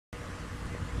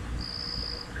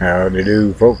Howdy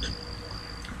do, folks.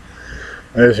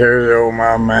 This here's the old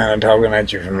MountainMan talking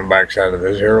at you from the backside of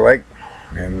this here lake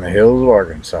in the hills of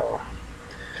Arkansas.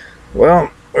 Well,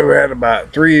 we've had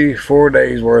about 3-4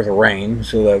 days worth of rain,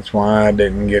 so that's why I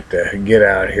didn't get to get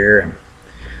out here and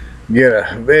get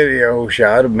a video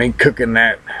shot of me cooking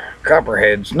that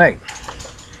Copperhead snake.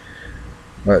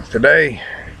 But today,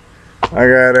 I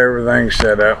got everything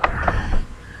set up.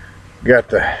 Got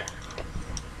that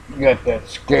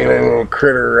scaly little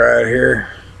critter right here,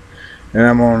 and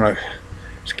I'm gonna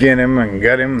skin him and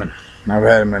gut him, and I've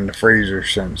had him in the freezer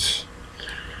since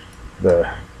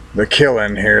the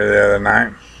killing here the other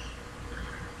night.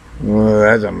 Well,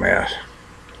 that's a mess.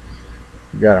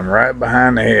 Got him right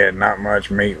behind the head. Not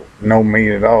much meat, no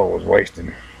meat at all was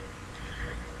wasted.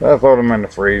 So I put him in the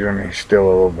freezer, and he's still a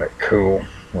little bit cool,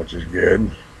 which is good.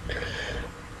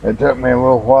 It took me a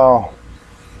little while.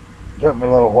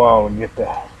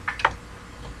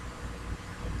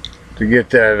 To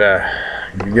get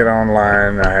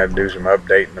online. I had to do some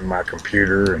updating of my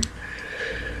computer and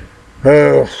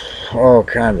all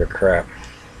kinds of crap.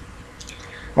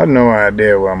 I have no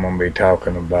idea what I'm going to be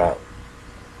talking about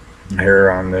here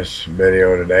on this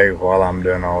video today while I'm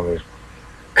doing all this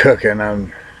cooking.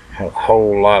 I've had a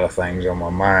whole lot of things on my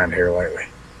mind here lately.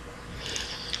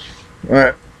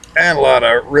 And a lot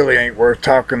of it really ain't worth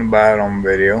talking about on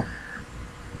video,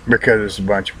 because it's a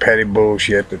bunch of petty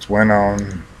bullshit that's went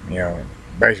on, you know,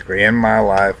 basically in my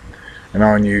life and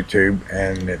on YouTube,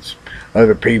 and it's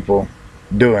other people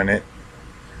doing it,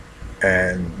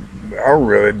 and I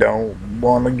really don't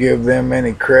want to give them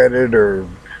any credit or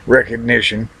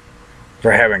recognition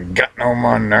for having gotten on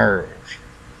my nerves.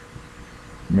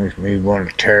 Makes me want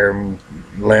to tear them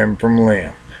limb from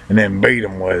limb and then beat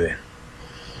them with it.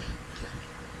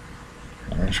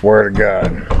 I swear to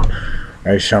God,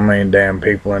 there's so many damn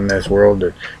people in this world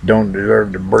that don't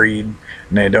deserve to breed,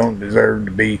 and they don't deserve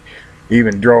to be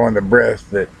even drawing the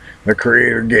breath that the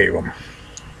Creator gave them.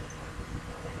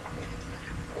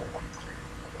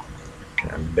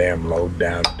 Damn low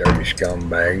down dirty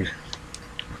scumbags.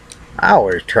 I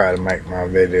always try to make my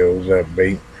videos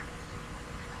upbeat,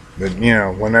 but you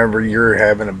know, whenever you're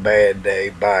having a bad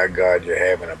day, by God, you're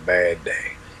having a bad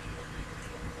day.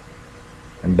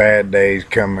 And bad days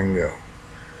come and go.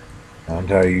 I'll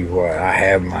tell you what, I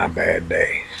have my bad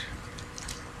days.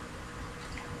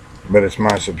 But it's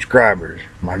my subscribers,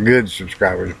 my good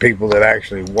subscribers, people that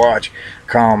actually watch,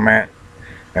 comment,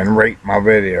 and rate my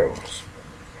videos.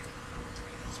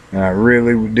 And I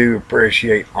really do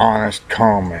appreciate honest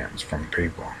comments from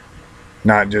people,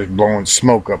 not just blowing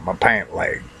smoke up my pant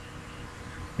leg.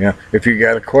 You know, if you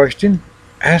got a question,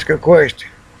 ask a question.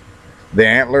 The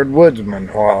Antlered Woodsman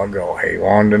a while ago, he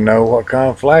wanted to know what kind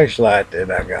of flashlight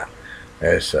that I got.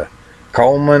 It's a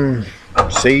Coleman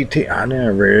CT. I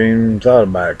never even thought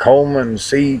about it. Coleman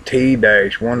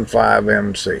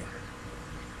CT-15MC.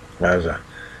 That's a,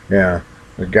 yeah,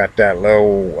 it's got that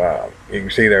little, you can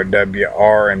see their W,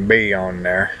 R, and B on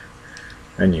there.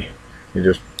 And you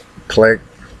just click.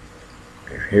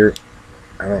 Here,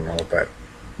 I don't know if that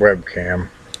webcam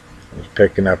is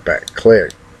picking up that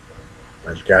click.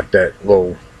 It's got that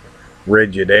little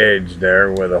rigid edge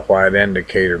there with a white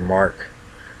indicator mark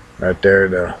right there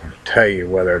to tell you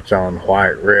whether it's on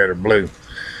white, red, or blue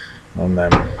on them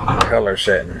color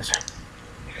settings.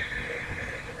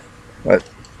 But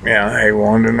yeah, they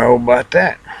wanted to know about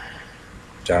that,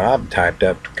 so I've typed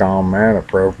up the comment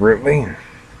appropriately.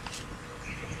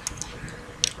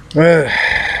 Well,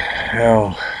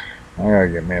 hell, I gotta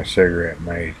get me a cigarette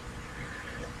made.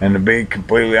 And to be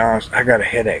completely honest, I got a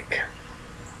headache.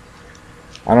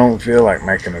 I don't feel like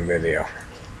making a video,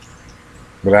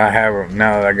 but I have,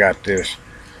 now that I got this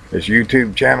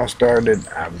YouTube channel started,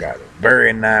 I've got a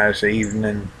very nice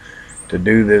evening to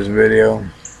do this video,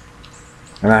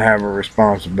 and I have a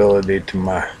responsibility to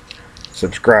my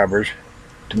subscribers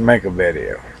to make a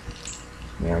video,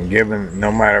 you know, given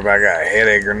no matter if I got a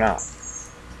headache or not.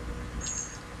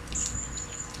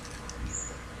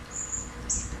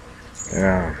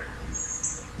 Yeah.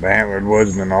 The Antlered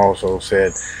Woodsman also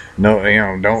said, no, you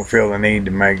know, don't feel the need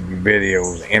to make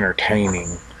videos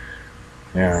entertaining.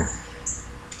 You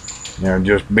know,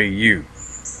 just be you.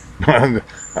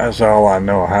 That's all I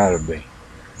know how to be.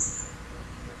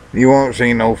 You won't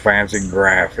see no fancy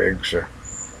graphics or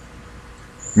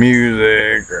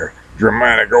music or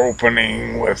dramatic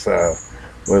opening with a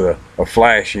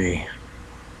flashy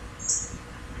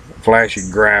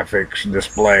graphics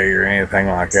display or anything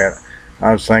like that.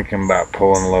 I was thinking about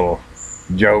pulling a little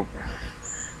joke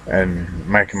and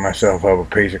making myself up a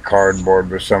piece of cardboard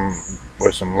with some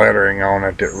lettering on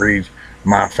it that reads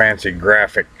 "My Fancy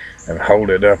Graphic," and hold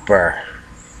it up there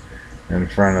in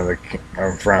front of the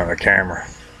camera.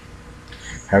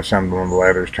 Have something with the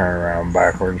letters turned around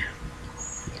backwards.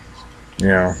 You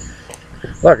know,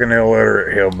 like an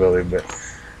illiterate hillbilly, but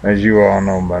as you all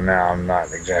know by now, I'm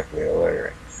not exactly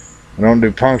illiterate. I don't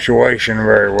do punctuation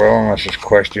very well unless it's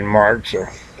question marks or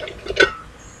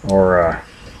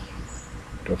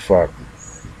the fuck,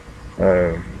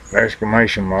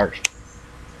 exclamation marks.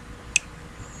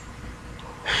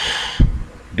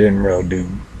 Didn't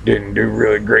do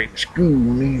really great in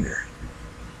school either.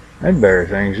 I had better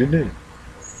things to do,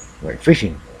 like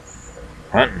fishing,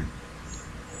 hunting.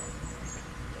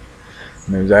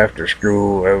 And it was after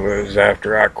school. It was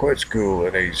after I quit school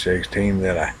at age 16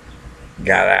 that I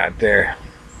got out there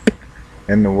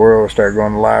in the world, started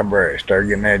going to the library, started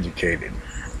getting educated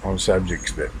on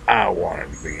subjects that I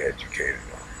wanted to be educated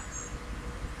on.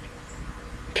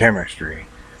 Chemistry,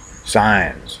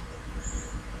 science,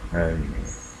 and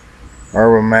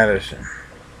herbal medicine,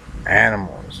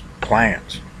 animals,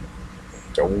 plants.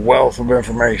 It's a wealth of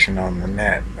information on the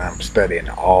net. I'm studying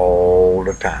all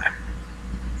the time.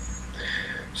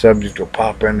 Subject will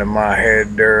pop into my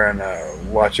head during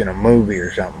watching a movie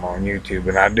or something on YouTube,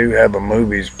 and I do have a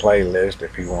movies playlist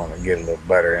if you want to get a little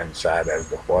better insight as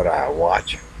to what I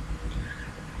watch.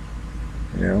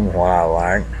 You know, what I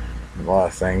like. A lot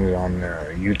of things on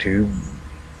YouTube.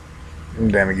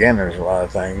 And then again, there's a lot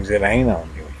of things that ain't on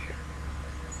YouTube.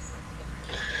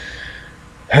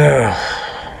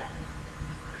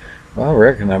 Well, I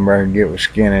reckon I better get with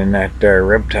skinning that there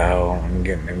reptile and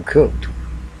getting him cooked.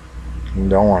 I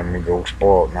don't want him to go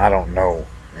spoiled, and I don't know,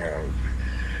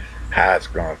 how it's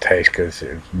going to taste, because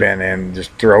it's been in,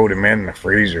 just throwed him in the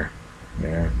freezer.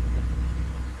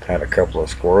 Had a couple of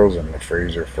squirrels in the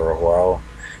freezer for a while,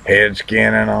 head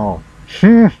skin and all.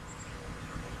 No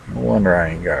wonder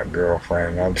I ain't got a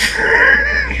girlfriend. I'm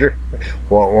sure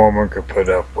what woman could put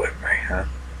up with me, huh?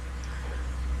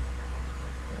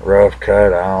 Rough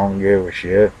cut, I don't give a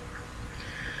shit.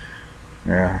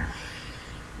 Yeah.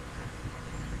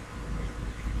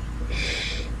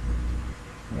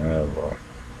 Oh boy.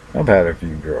 I've had a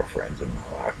few girlfriends in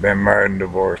my life. Been married and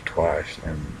divorced twice.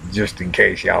 And just in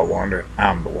case y'all wonder,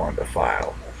 I'm the one to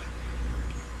file.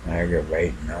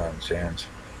 Aggravating nonsense.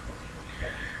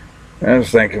 I was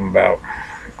thinking about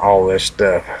all this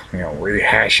stuff,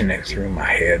 rehashing it through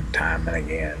my head time and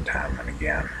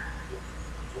again.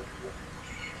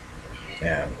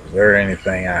 Yeah, was there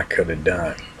anything I could have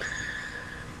done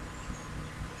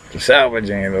to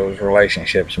salvage any of those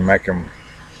relationships and make them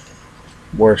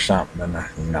worth something than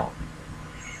nothing? No.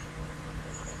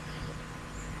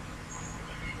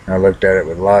 I looked at it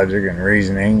with logic and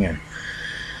reasoning, and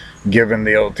given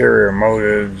the ulterior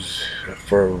motives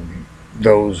for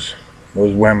those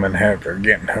women after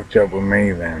getting hooked up with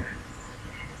me, then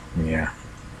yeah,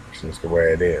 it's just the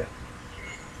way it is.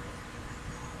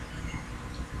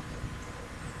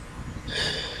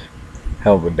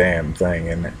 Hell of a damn thing,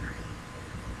 isn't it?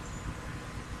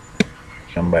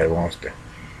 Somebody wants to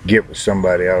get with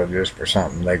somebody else just for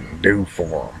something they can do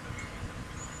for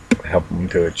them. Help them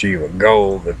to achieve a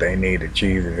goal that they need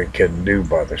achieved that they couldn't do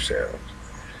by themselves.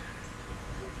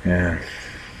 Yeah.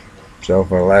 So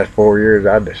for the last 4 years,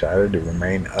 I decided to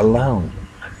remain alone.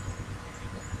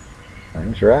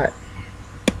 That's right.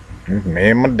 It's me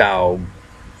and my dog.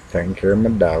 Taking care of my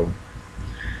dog.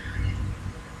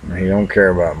 He don't care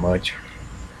about much.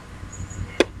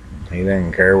 He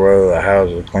doesn't care whether the house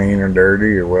is clean or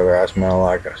dirty, or whether I smell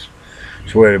like a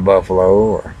sweaty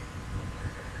buffalo, or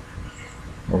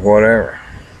whatever.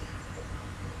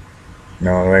 The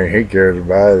only thing he cares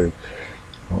about is,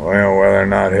 whether or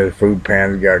not his food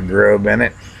pan's got grub in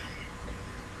it,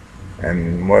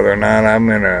 and whether or not I'm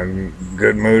in a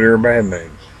good mood or a bad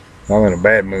mood. If I'm in a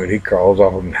bad mood, he crawls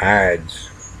off and hides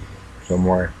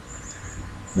somewhere.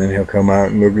 And then he'll come out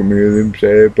and look at me with them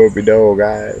sad puppy dog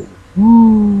eyes.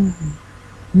 Woo!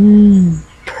 Woo!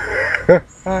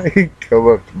 He'd come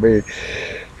up to me.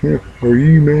 Are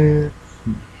you mad?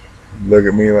 Look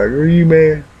at me like, are you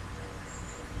mad?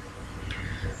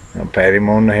 I'll pat him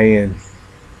on the head.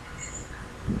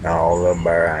 No, little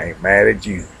bear, I ain't mad at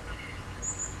you.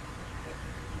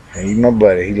 He's my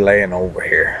buddy. He's laying over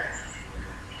here.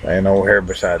 Laying over here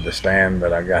beside the stand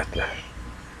that I got the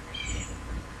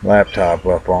laptop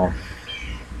up on.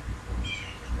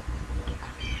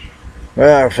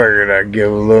 Well, I figured I'd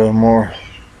give a little more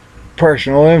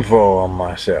personal info on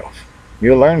myself.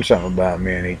 You'll learn something about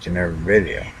me in each and every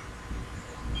video.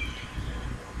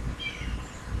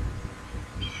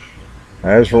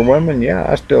 As for women, yeah,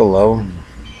 I still love them.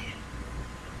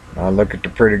 I look at the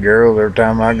pretty girls every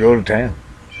time I go to town.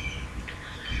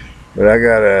 But I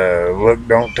got a look,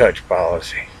 don't touch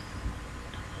policy.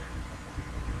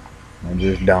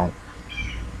 just don't.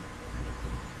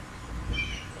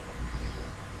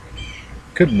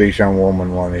 Could be some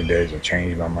woman one of these days will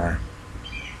change my mind.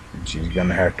 And she's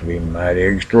gonna have to be mighty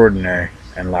extraordinary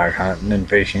and like hunting and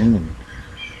fishing and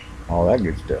all that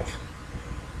good stuff.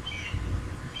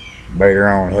 Bait her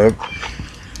on hook.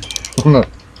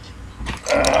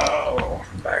 Oh,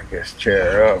 back this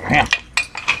chair up.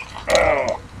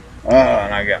 Oh,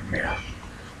 and I got me a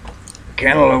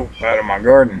cantaloupe out of my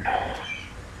garden.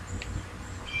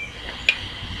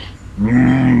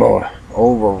 Boy,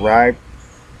 overripe.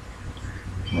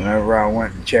 Whenever I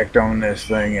went and checked on this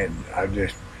thing, I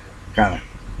just kind of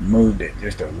moved it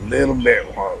just a little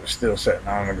bit while it was still sitting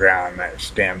on the ground, and that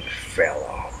stem just fell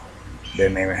off.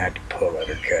 Didn't even have to pull it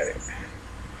or cut it.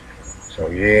 So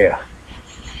yeah,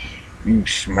 you can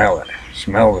smell it.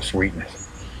 Smell the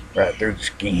sweetness right through the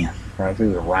skin, right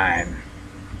through the rind.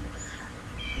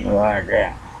 Like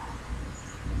that.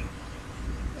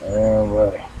 Oh,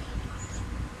 buddy.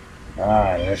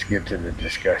 Alright, let's get to the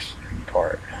discussion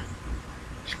part.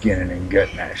 Skinning and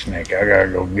gutting that snake. I gotta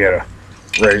go get a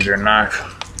razor knife.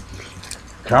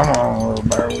 Come on, little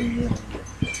bear, where you gonna get?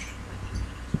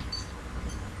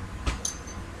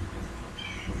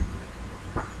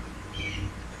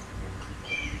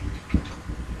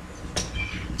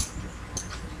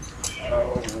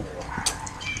 Oh,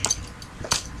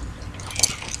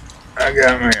 I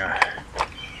got me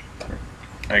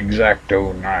a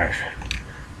X-Acto knife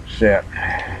set.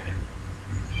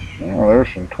 Well,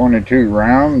 there's some 22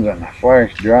 rounds and a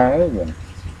flash drive and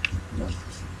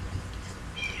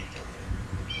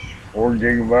 4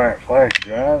 gigabyte flash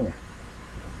drive.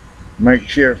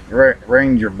 Makeshift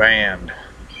Ranger band.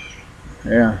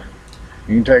 Yeah,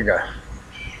 you can take a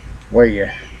way you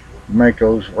make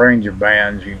those Ranger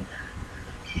bands. You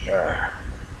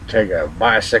take a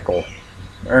bicycle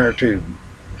inner tube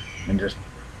and just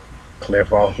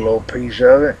clip off a little piece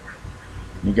of it.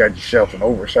 You got yourself an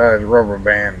oversized rubber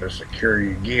band to secure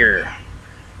your gear.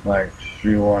 Like if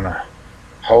you want to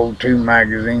hold 2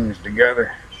 magazines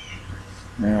together,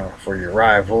 you know, for your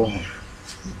rifle,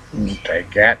 you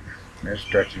take that. It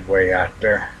stretches way out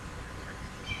there.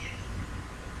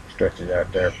 Stretches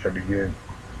out there pretty good.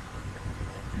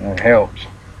 That helps.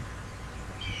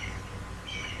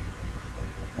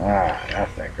 I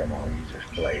think I'm gonna use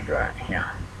this blade right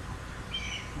here.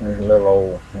 There's a little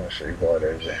old. Let's see, what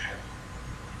is it?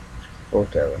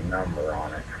 Supposed to have a number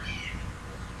on it.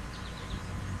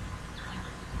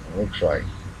 Looks like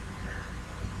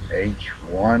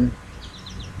H1.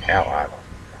 Hell, I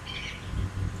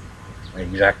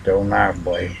don't. X-Acto knife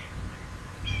blade.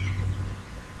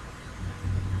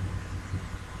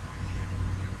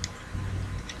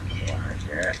 Like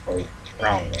that. Oh,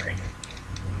 wrong way.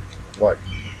 What?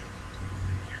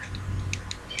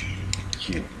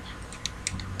 Jeez.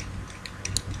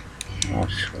 I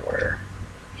swear.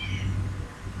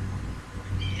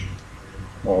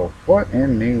 Well, what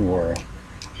in the world?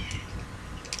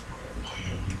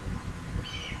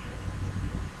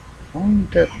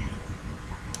 Ain't that?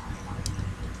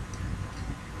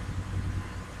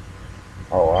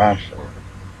 Oh, I see.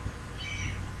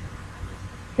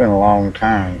 It's been a long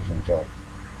time since I've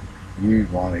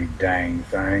used one of these dang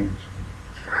things.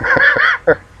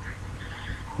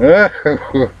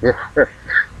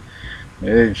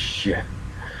 This shit.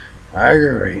 I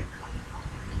agree.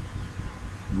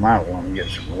 Might want to get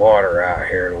some water out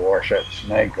here to wash that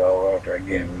snake off after I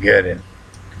get him gutted.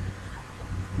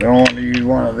 Don't want to use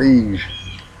one of these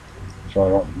so I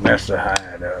don't mess the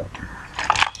hide up.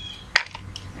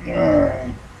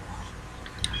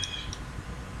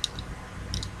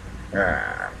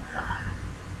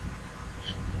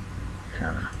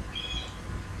 Kind of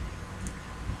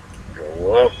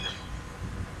go up.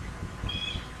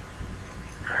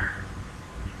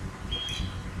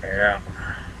 Yeah.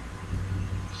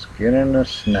 Skinning a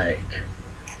snake.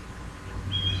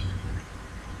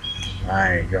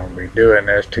 I ain't gonna be doing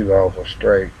this too awful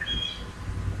straight.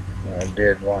 I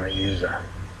did want to use a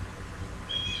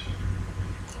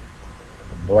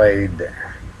blade that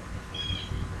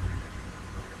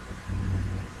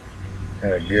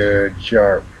had a good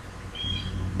sharp,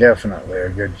 definitely a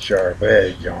good sharp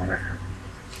edge on it,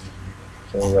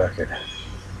 so I could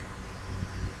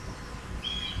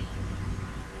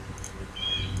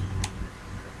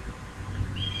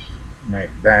make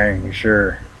dang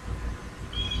sure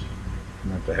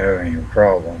not to have any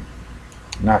problem.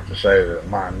 Not to say that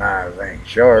my knives ain't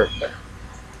sharp, but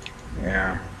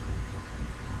yeah,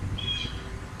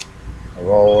 I've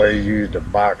always used a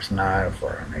box knife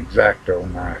or an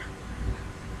X-Acto knife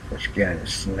for skinning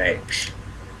snakes.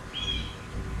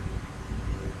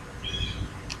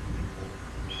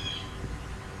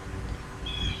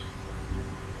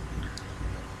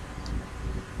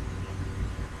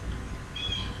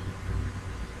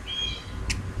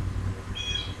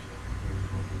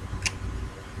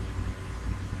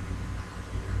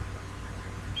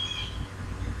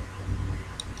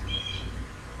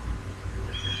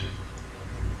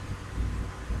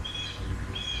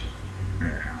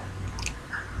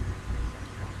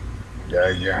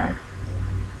 daggone.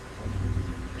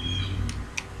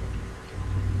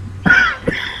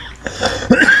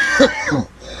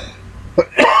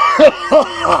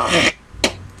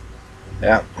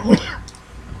 Yep.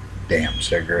 Damn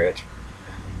cigarettes.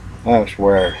 I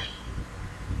swear,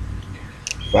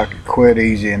 if I could quit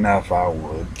easy enough, I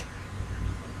would.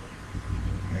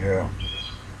 Yeah.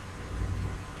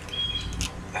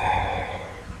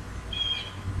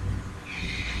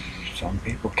 Some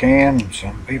people can,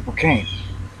 some people can't.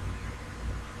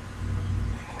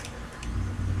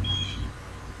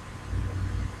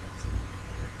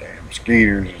 Damn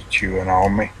mosquitoes is chewing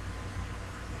on me.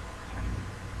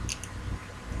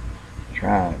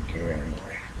 Trying to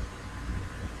anyway.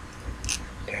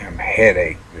 Damn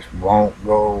headache just won't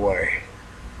go away.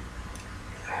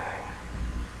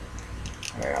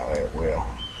 Well, it will.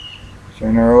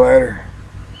 Sooner or later.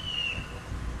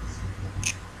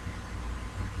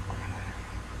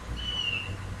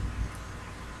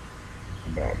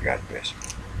 About got this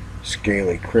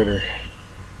scaly critter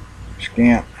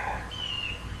skimp.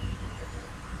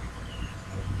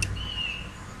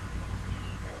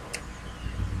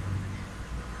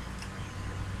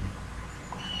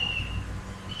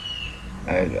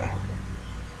 There's a,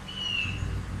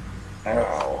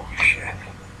 oh shit,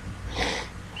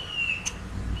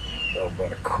 a little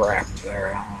bit of crap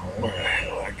there. I don't know where the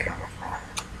hell that came from.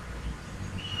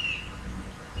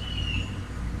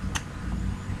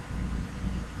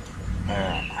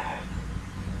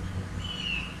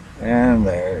 And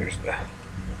there's the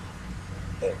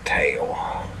tail.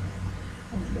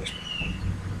 Just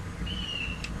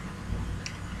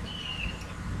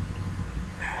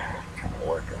kind of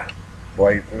work a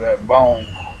way through that bone.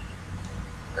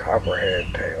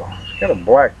 Copperhead tail. It's got a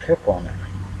black tip on it.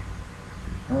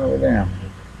 Oh damn.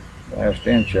 Last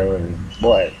inch of it is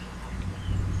black.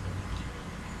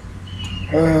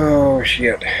 Oh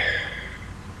shit.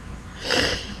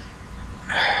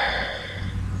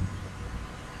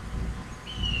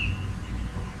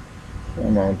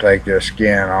 I'm gonna take this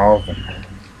skin off and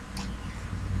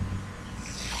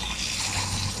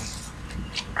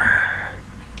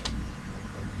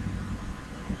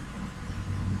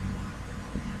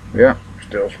yeah,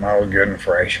 still smells good and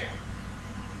fresh.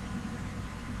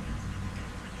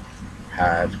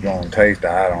 How it's gonna taste,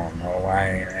 I don't know. I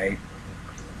ain't ate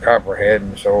copperhead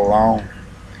in so long.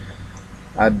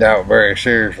 I doubt very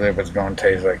seriously if it's gonna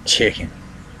taste like chicken.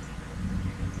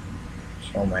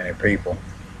 So many people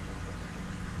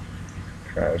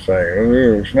try to say,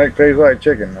 "Ooh, snake tastes like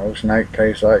chicken." No, snake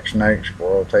tastes like snake.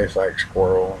 Squirrel tastes like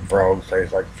squirrel. And frogs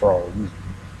taste like frogs.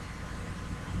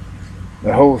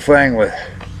 The whole thing with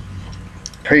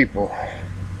people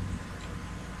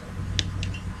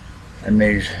and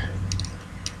these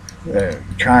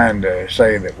trying to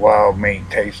say that wild meat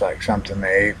tastes like something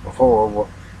they ate before, well,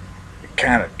 it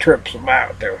kind of trips them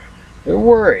out. They're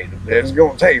worried that it's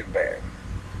going to taste bad.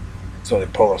 So they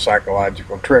pull a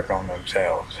psychological trick on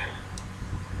themselves.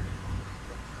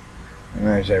 And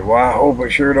they say, well, I hope it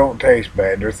sure don't taste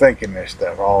bad. They're thinking this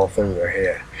stuff all through their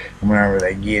head. And whenever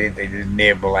they get it, they just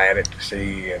nibble at it to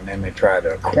see, and then they try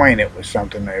to acquaint it with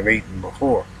something they've eaten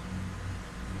before.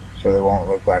 So they won't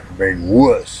look like a big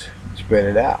wuss and spit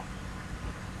it out.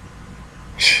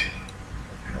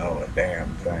 Oh, a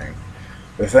damn thing.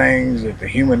 The things that the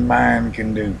human mind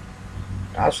can do.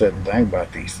 I sit and think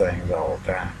about these things all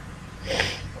the time.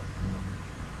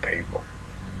 People.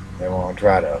 They want to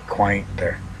try to acquaint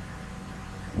their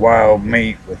wild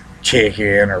meat with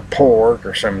chicken or pork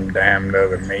or some damned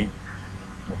other meat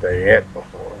that they ate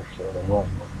before, so they won't.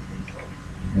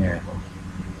 Yeah.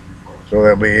 So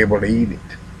they'll be able to eat it.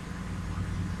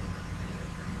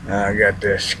 Now I got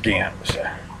this skin, so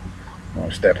I'm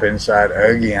gonna step inside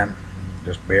again.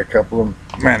 Just be a couple of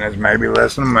minutes, maybe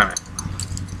less than a minute.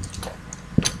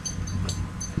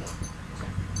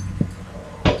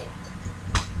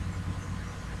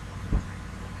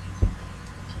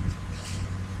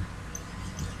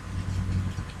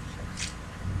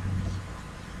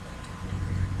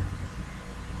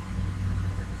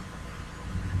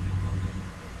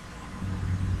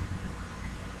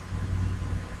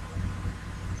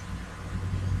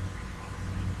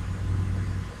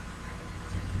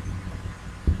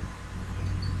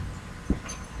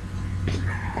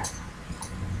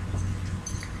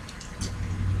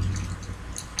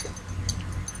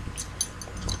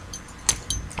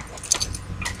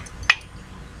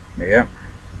 Yep,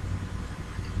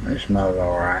 it smells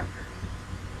alright.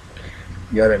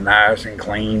 Got it nice and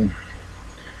clean.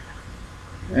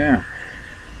 Yeah.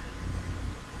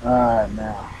 Alright,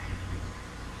 now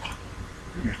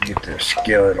let's get this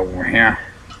skillet over here.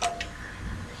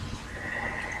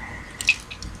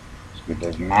 Let's get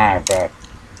this knife out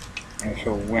This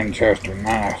old Winchester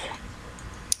knife.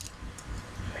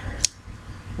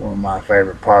 One of my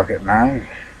favorite pocket knives.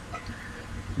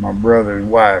 My brother's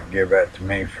wife gave that to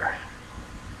me for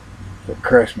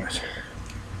Christmas.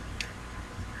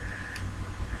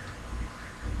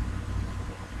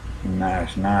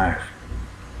 Nice knife.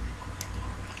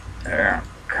 Yeah,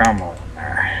 come on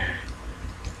there.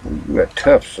 You got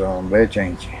tough son, bitch,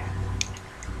 ain't you?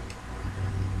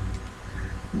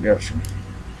 You got some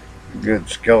good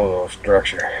skeletal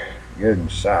structure. Good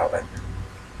and solid.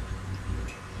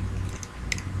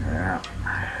 Yeah.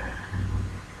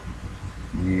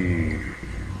 You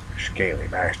scaly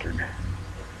bastard.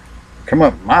 Come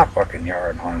up my fucking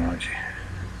yard, why don't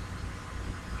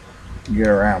you? Get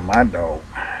around my dog.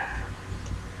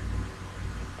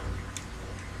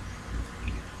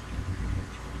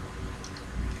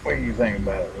 What do you think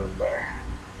about it, little bear?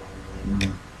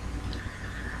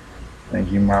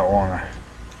 Think you might want to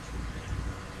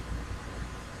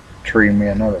tree me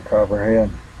another copperhead?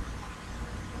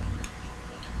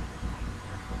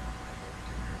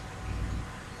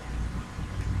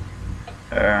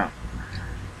 Yeah.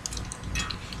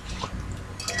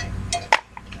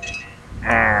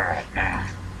 Alright now.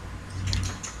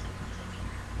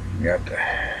 Got the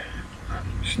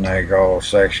snake all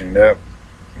sectioned up.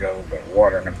 Got a little bit of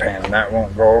water in the pan, and that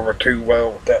won't go over too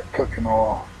well with that cooking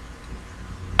oil.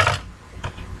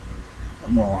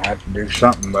 I'm gonna have to do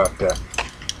something about that.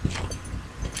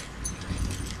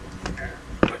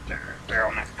 Put that right there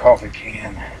on that coffee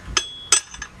can.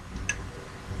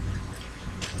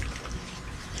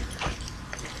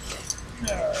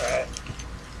 Alright.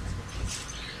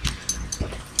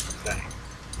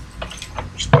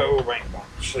 Stove ain't gonna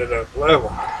sit up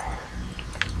level.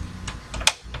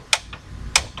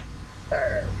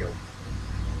 There we go.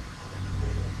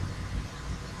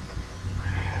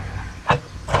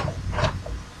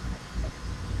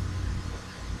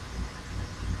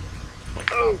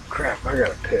 Oh crap, I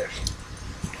gotta piss.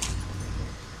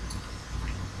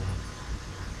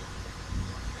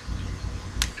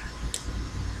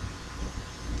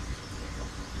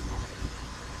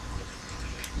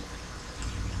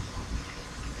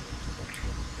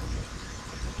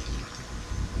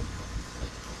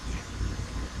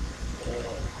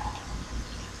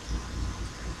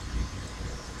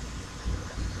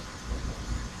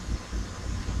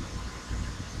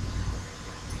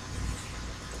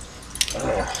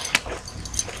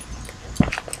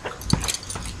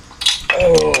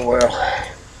 Oh well.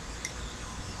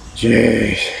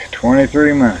 Jeez,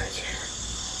 23 minutes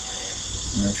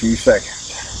in a few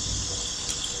seconds.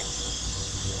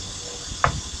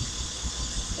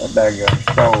 That daggone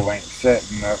stove ain't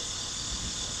setting up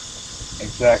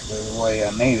exactly the way I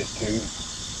need it to.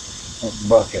 That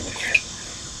bucket is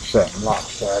setting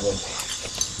lopsided.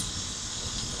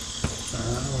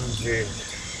 Oh jeez.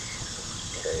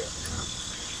 Okay.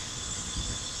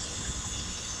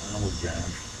 Oh god.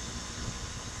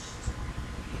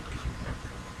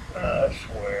 I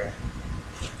swear.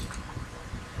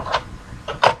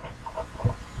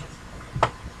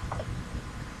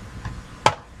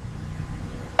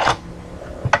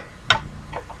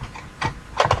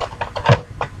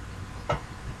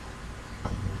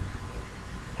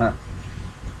 Huh.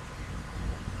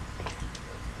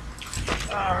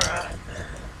 Alright.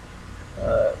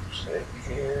 Let's see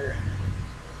here.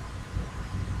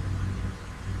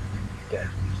 Get that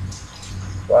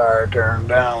fire turned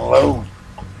down low.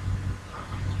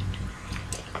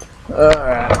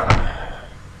 Alright.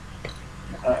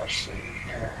 Let's see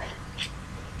here.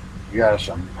 You got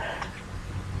some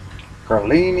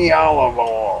Carlini olive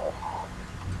oil.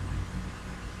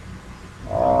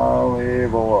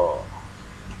 Olive oil.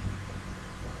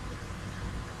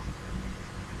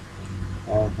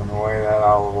 And from the way that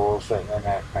olive oil is sitting in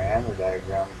that pan, the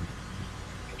daggum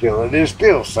skillet is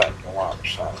still sitting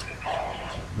lopsided.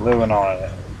 Living on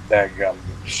a daggum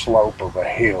slope of a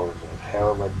hill is a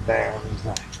hell of a damn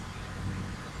thing.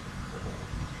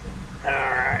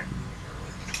 Alright.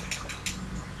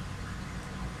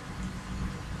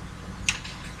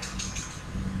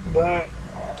 But,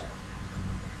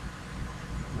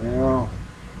 you know,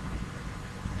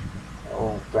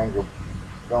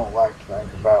 don't like to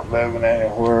think about living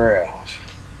anywhere else.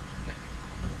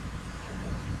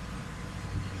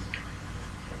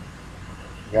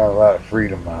 Got a lot of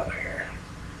freedom out here.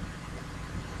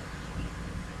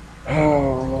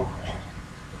 Oh,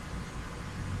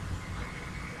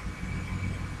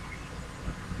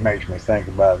 makes me think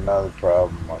about another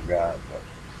problem I got, but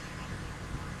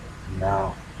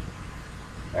no,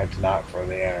 that's not for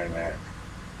the internet.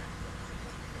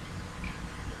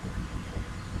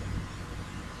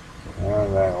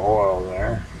 That oil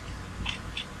there.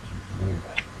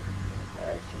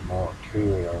 to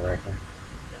it, I reckon.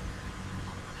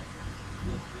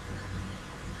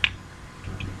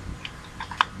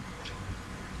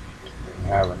 Didn't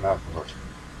have enough of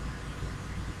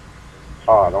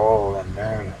hot oil in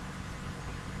there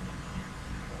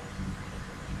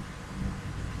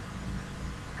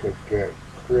to cook that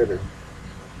critter.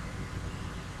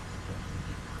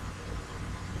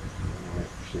 Let's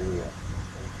see, the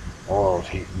oil's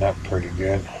heating up pretty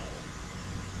good.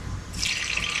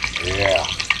 Yeah.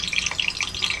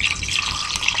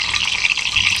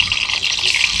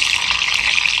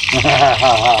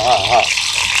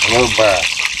 Hello, bear.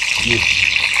 You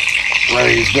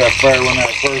raised up there when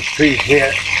that first piece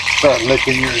hit. Start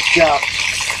licking your chops.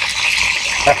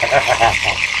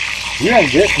 You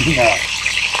ain't getting none.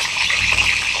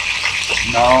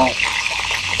 No,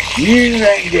 you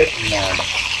ain't getting none.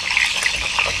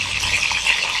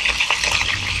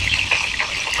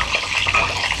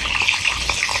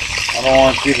 I don't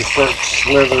want you to start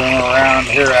slithering around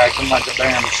here acting like a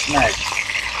damn snake.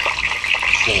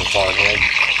 Silly farthead.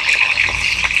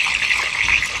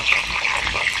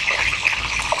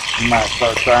 You might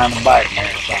start trying to bite me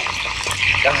or something.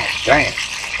 God damn.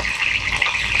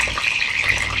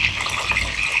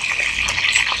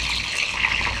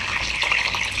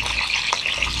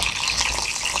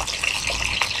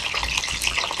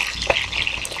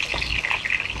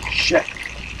 Shit.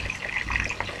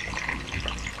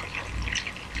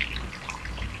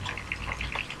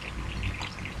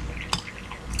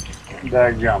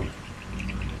 Daggum.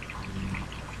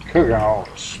 Cooking all,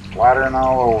 splattering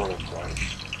all over the place.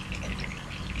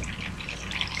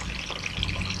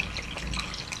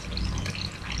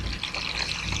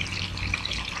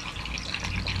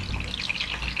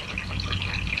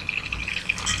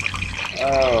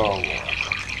 Oh,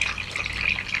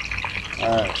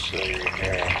 let's see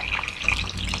here.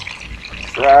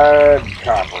 Fried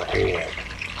Copperhead.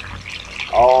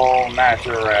 All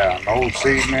natural. No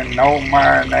seasoning, no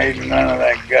marinating, none of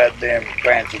that goddamn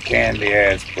fancy candy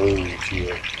ass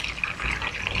bullshit.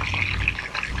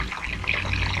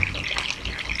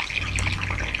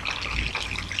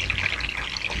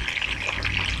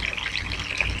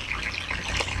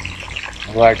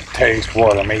 I like to taste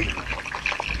what I'm eating.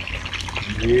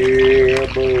 Yeah,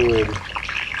 bud.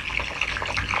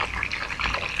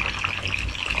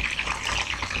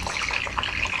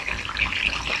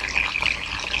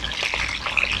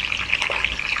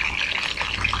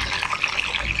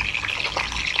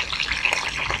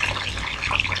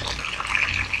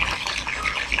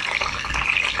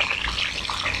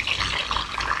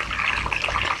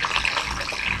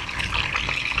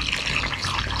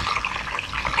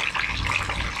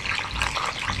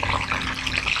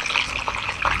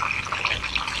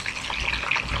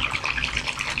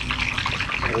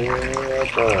 Yeah,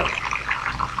 bud.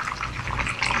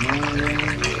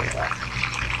 Yeah.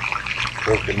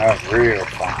 Cooking up real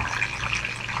fine.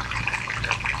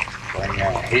 Bring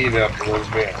that heat up a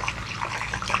little bit.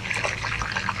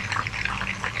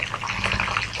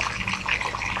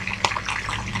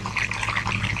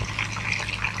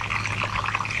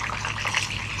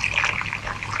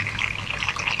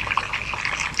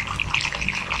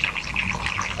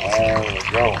 There we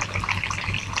go.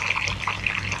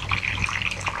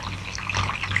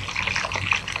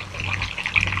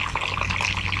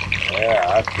 Yeah,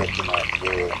 that's cooking up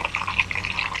good.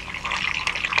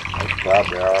 It's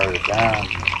probably already done.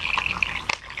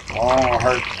 Won't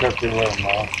hurt to cook it a little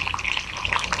more.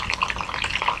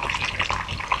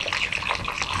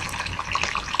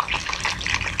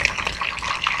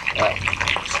 That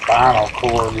spinal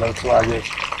cord looks like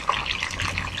it's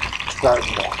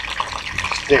starting to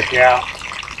stick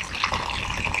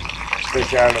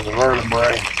out of the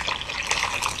vertebrae.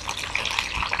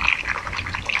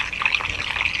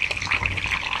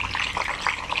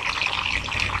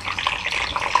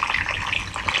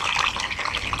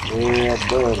 Yeah,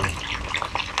 buddy.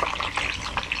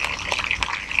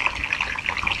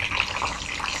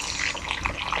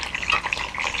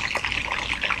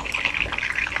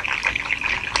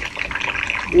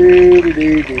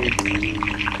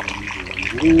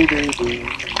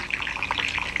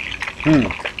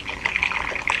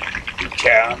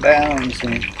 Cow down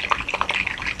some.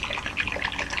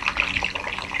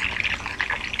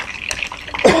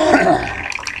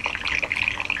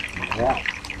 Yeah.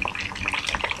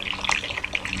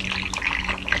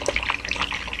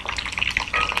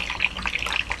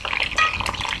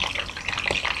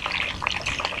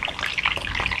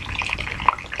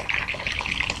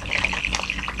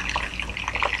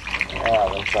 Yeah,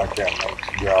 looks like that makes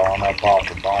drawing up off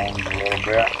the bones a little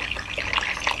bit.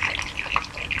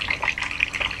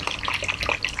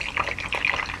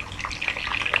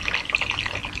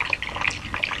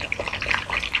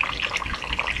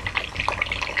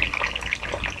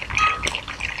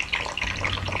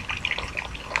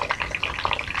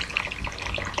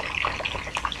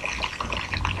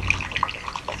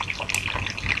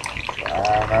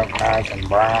 nice and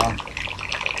brown.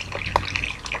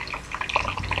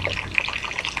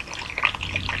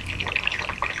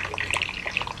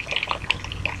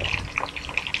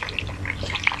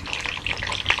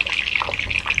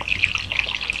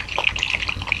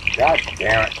 God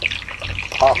damn it.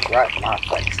 Popped right in my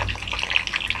face.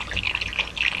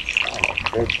 Oh,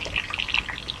 good.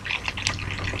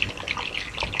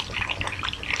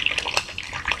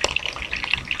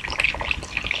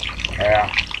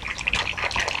 Yeah.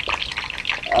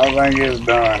 I think it's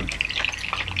done.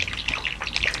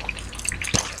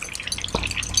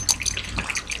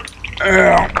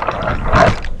 Yeah.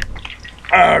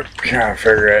 I kind of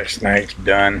figure that snake's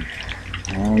done.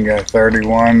 I only got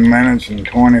 31 minutes and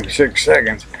 26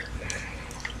 seconds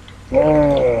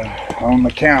on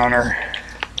the counter.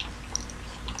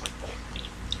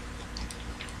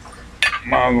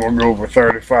 Might as well go for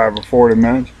 35 or 40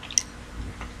 minutes.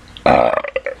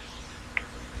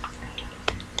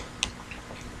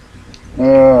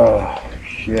 Oh,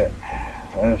 shit.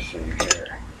 Let's see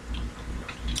here.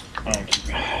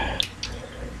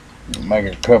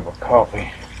 Make a cup of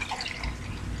coffee.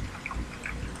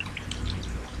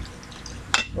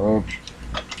 Oops.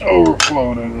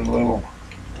 Overflowed it a little.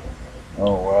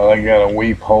 Oh, well, I got a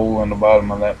weep hole in the bottom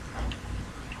of that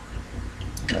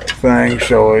thing,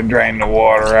 so it drained the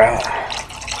water out.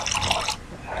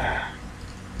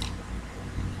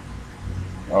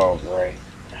 Oh, great.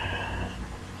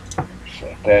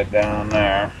 Set that down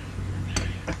there.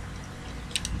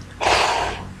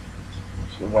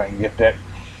 See if I can get that.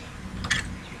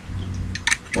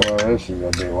 Well, this is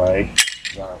a delay.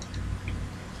 Gonna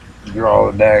draw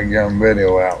the daggum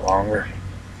video out longer.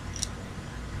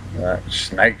 That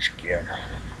snake skin.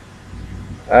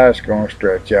 That's gonna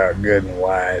stretch out good and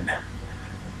wide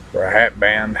for a hat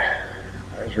band.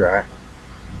 That's right.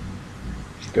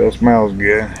 Still smells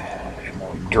good. I'm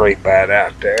gonna drape that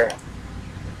out there.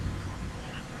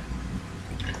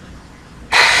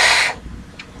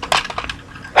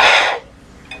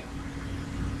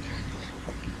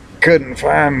 Couldn't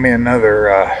find me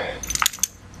another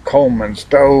Coleman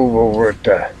stove over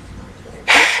at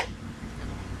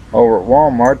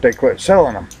Walmart. They quit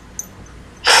selling them.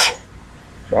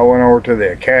 So I went over to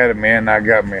the Academy and I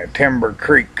got me a Timber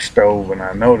Creek stove, and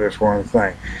I noticed one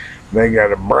thing. They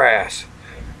got a brass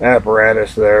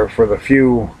apparatus there for the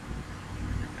fuel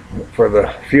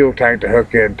tank to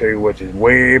hook into, which is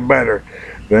way better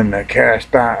than the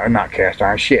cast iron, not cast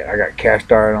iron, shit, I got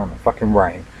cast iron on the fucking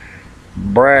brain.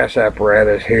 Brass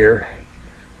apparatus here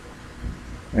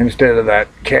instead of that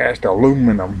cast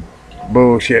aluminum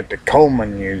bullshit that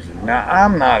Coleman uses. Now,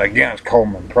 I'm not against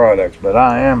Coleman products, but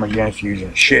I am against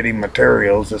using shitty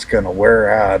materials that's going to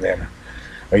wear out in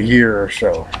a year or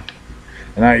so.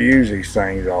 And I use these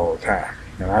things all the time.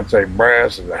 And I'd say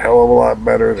brass is a hell of a lot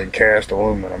better than cast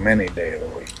aluminum any day of the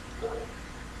week.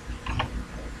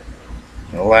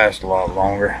 It'll last a lot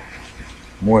longer.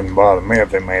 Wouldn't bother me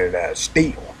if they made it out of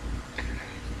steel.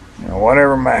 You know,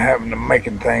 whatever might happen to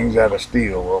making things out of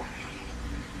steel, well,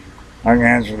 I can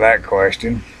answer that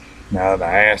question. Now that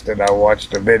I asked it, I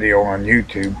watched a video on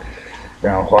YouTube, you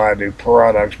know, why do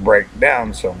products break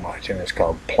down so much, and it's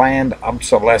called planned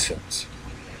obsolescence.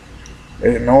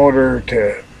 In order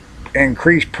to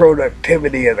increase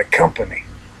productivity of the company,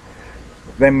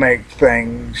 they make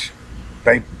things,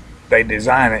 they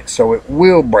design it so it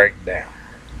will break down.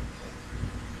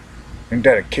 Ain't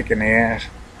that a kick in the ass?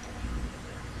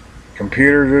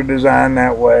 Computers are designed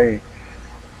that way.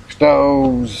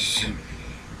 Stoves,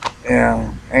 you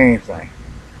know, anything.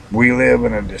 We live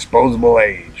in a disposable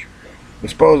age.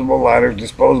 Disposable lighters,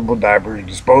 disposable diapers,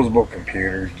 disposable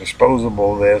computers,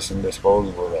 disposable this and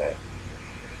disposable that.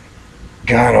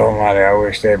 God almighty, I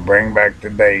wish they'd bring back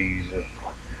the days of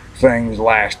things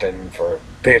lasting for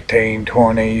 15,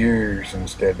 20 years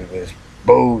instead of this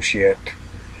bullshit.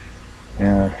 You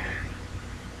know,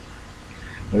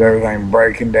 with everything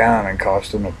breaking down and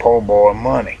costing the poor boy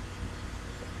money.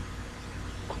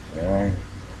 You know,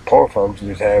 poor folks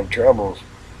just have troubles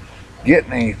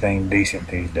getting anything decent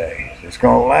these days. It's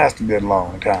going to last a good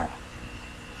long time.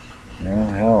 You know,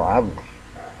 hell, I've...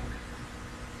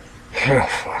 Oh,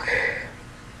 fuck.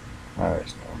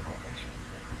 That's no noise.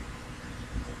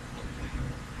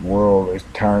 The world is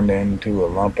turned into a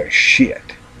lump of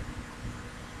shit.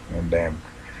 And damn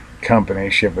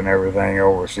companies shipping everything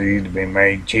overseas to be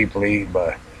made cheaply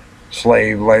by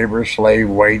slave labor, slave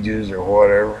wages, or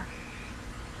whatever.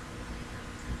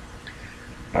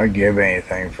 I'd give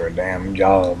anything for a damn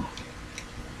job.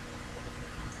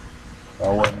 I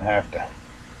wouldn't have to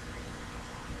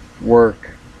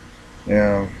work, you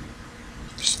know,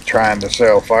 trying to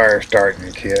sell fire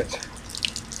starting kits.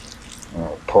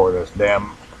 I'll pour this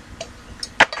damn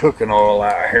cooking oil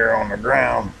out here on the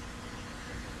ground.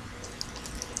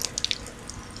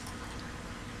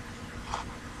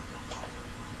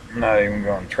 I'm not even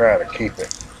going to try to keep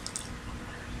it.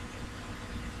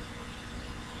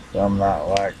 So I'm not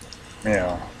like, you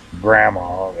know,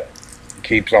 grandma that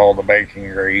keeps all the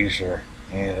bacon grease or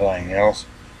anything else.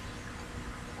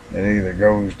 It either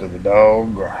goes to the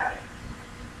dog or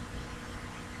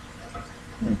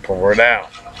you pour it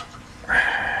out.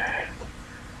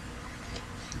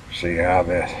 See how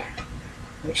this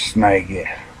snake is.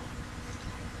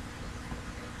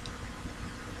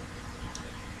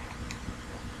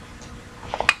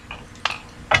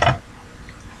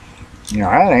 You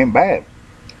know, that ain't bad.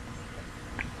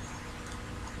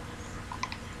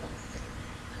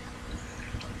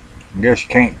 I guess you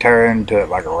can't tear into it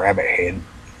like a rabbit head.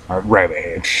 Or rabbit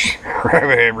head.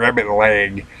 Rabbit head, rabbit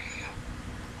leg.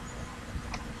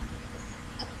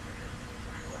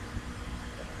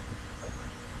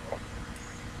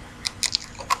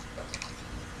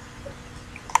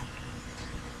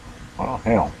 Oh,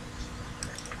 hell.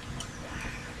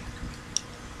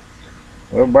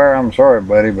 Well, Bear, I'm sorry,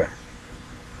 buddy, but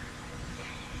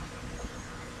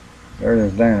they're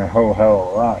just doing a whole hell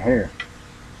of a lot here.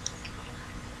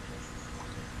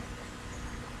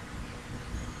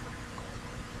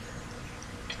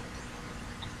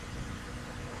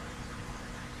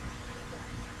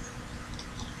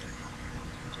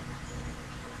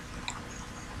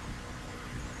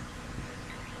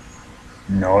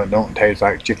 No, it don't taste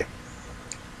like chicken.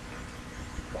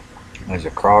 It's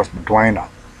a cross between a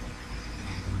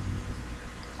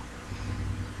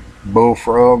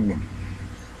bullfrog and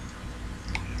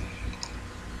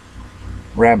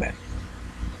rabbit.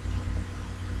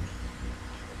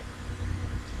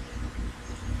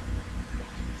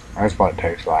 That's what it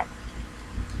tastes like.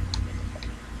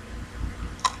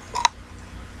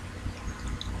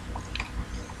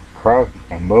 Cross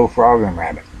between bullfrog and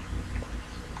rabbit.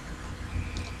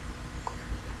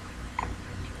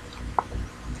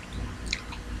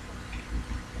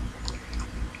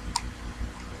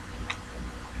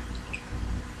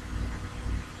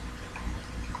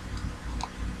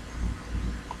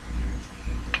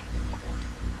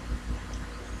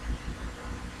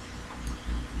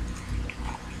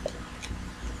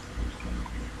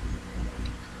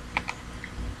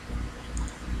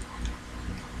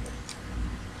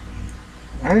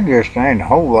 There just ain't a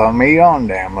whole lot of meat on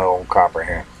damn little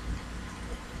Copperhead.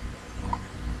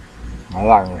 I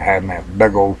like to have that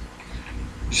big old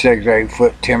 6-8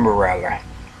 foot timber rattler.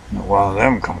 One of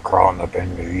them come crawling up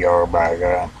into the yard by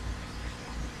God.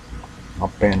 I'll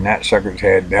pin that sucker's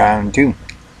head down too.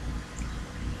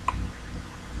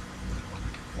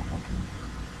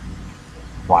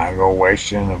 Why go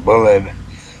wasting a bullet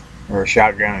or a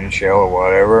shotgun shell or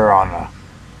whatever on a,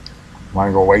 why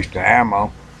go wasting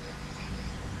ammo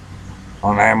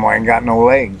on ammo ain't got no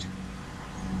legs.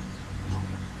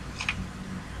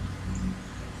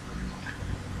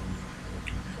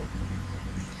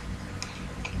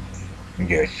 You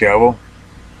get a shovel,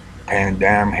 pan the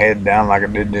damn head down like I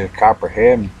did this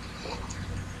Copperhead.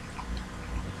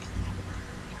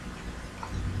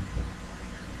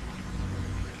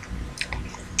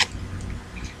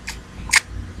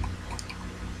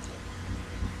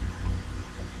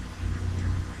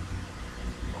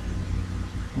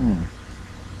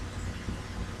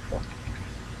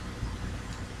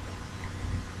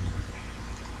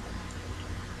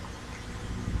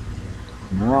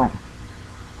 No.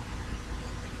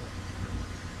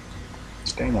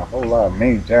 Ain't a whole lot of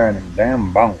meat there in them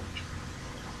damn bones.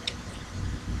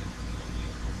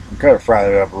 I could have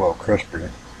fried it up a little crispier.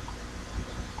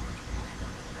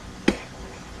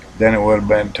 Then it would have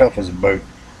been tough as a boot.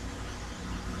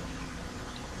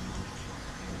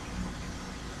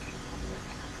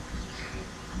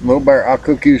 Little Bear, I'll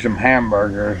cook you some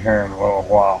hamburgers here in a little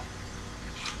while.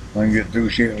 When I get through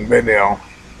shooting video.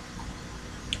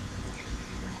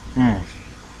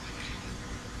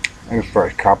 This is the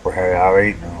first Copperhead I've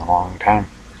eaten in a long time.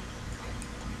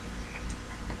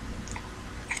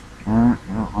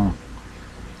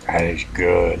 That is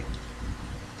good.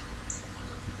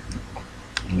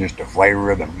 And just the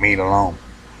flavor of the meat alone.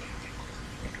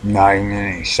 Not even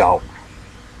any salt.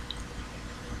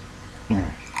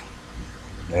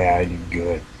 That is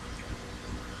good.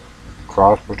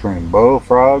 Cross between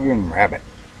bullfrog and rabbit.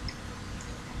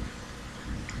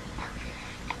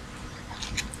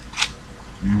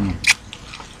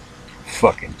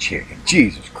 Fucking chicken.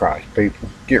 Jesus Christ, people.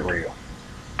 Get real.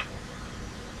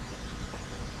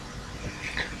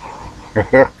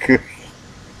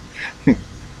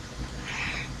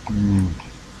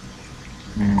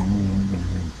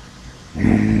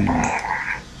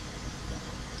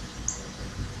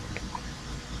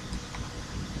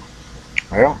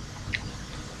 Well,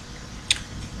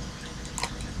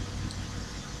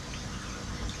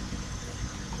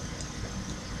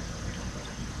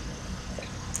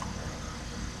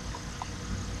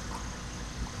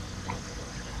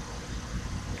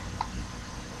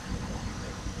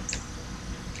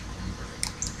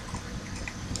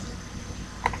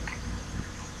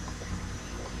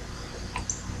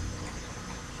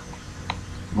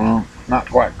 not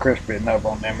quite crispy enough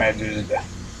on them edges to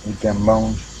eat them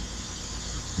bones.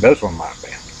 This one might be.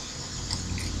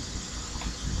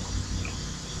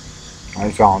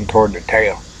 It's on toward the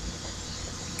tail.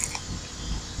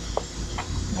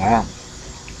 Now,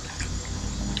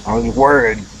 I was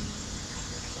worried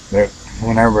that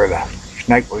whenever the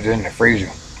snake was in the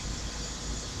freezer,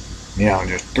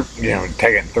 just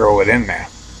take it and throw it in there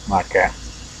like that.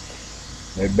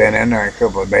 They'd been in there a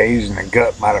couple of days and the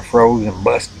gut might have froze and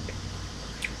busted,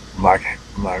 like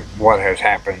what has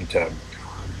happened to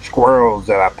squirrels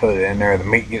that I put in there. The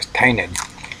meat gets tainted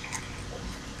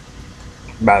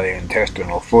by the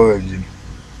intestinal fluids and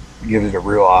gives it a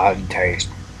real odd taste.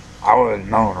 I would have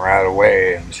known right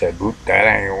away and said, "Whoop, that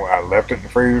ain't. I left it in the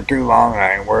freezer too long.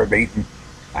 That ain't worth eating.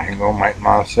 I ain't gonna make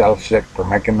myself sick for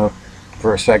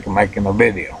a second making a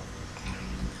video."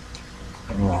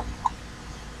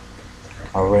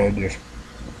 I really just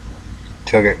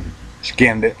took it and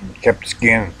skinned it and kept the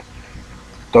skin and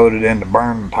throwed it in the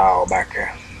burn pile back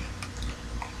there.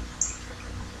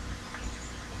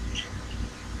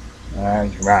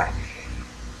 That's right.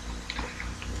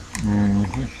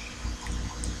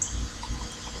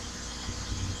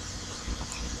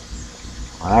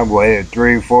 I've waited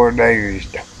 3-4 days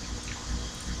to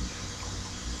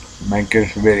make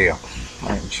this video.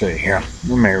 Let's see here.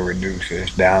 Let me reduce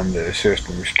this down to the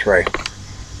systems tray.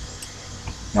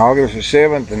 August the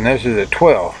 7th, and this is the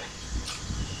 12th.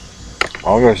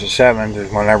 August the 7th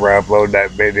is whenever I upload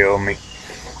that video of me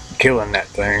killing that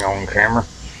thing on camera.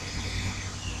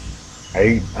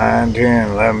 8, 9,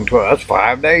 10, 11, 12. That's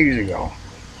 5 days ago.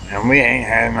 And we ain't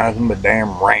had nothing but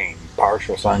damn rain.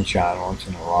 Partial sunshine once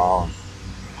in a while.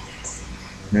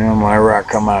 Whenever I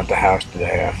come out the house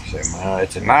today, I say, well,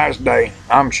 it's a nice day.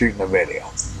 I'm shooting a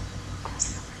video.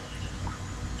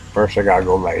 First, I gotta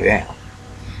go lay down.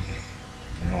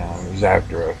 It was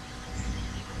after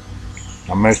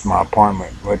I missed my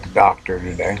appointment with the doctor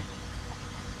today.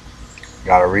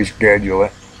 Gotta reschedule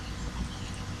it.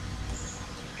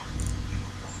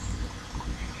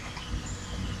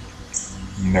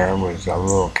 And there was a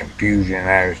little confusion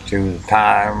as to the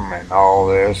time and all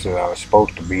this, that I was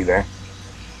supposed to be there.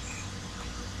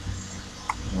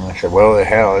 And I said, well, the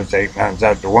hell, it's 8 minutes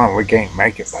after 1. We can't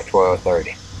make it by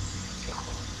 12:30.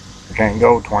 We can't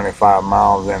go 25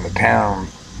 miles into town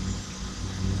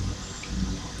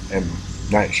in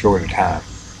that short a time.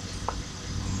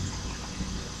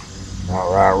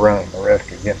 Not running the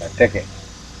risk of getting a ticket.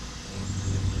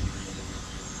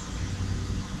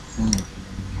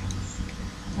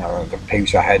 Now, there's a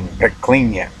piece I hadn't picked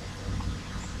clean yet.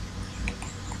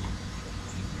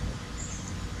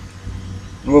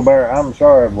 Little Bear, I'm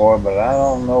sorry, boy, but I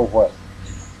don't know what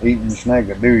eating snake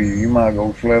will do you. You might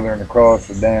go slithering across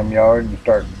the damn yard and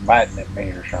start biting at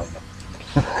me or something.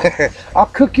 I'll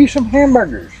cook you some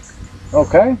hamburgers,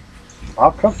 okay?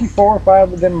 I'll cook you 4 or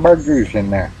 5 of them burgers in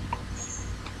there.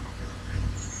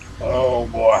 Oh,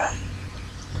 boy.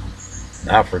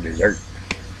 Now for dessert.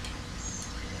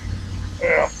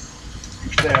 Yeah.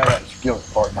 You stay out of that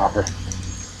skillet part knocker.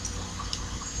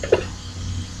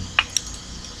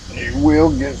 You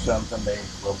will get something to eat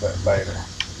a little bit later.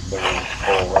 Big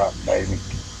full rock baby.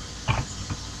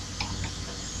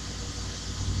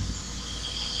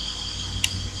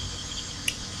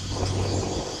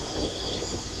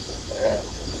 Yeah.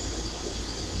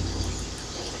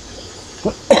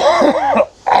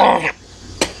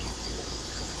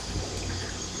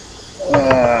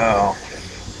 Oh.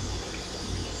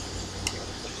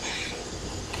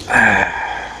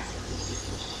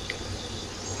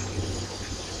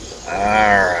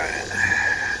 Alright.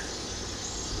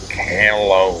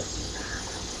 Cantaloupe.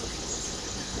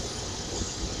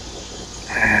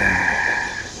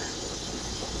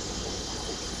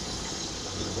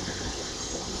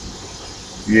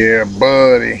 Yeah,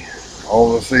 buddy.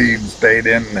 All the seeds stayed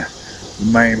in the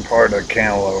main part of the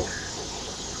cantaloupe.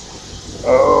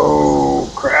 Oh,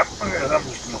 crap. I'm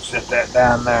just going to set that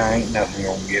down there. Ain't nothing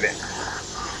going to get it.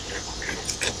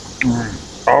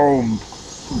 Oh,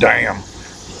 damn.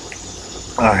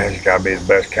 Oh, it's got to be the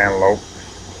best cantaloupe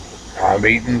I've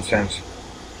eaten since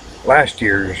last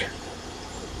year's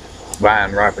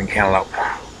vine ripened cantaloupe.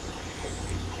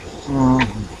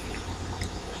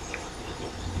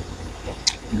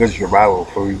 Good survival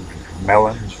food.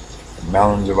 Melons.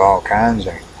 Melons of all kinds.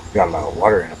 They got a lot of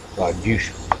water in them, a lot of juice.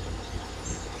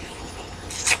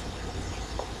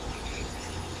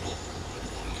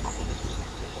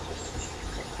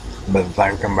 But the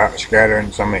thing come about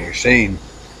scattering some of your seed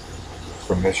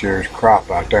from this year's crop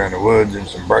out there in the woods and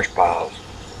some brush piles.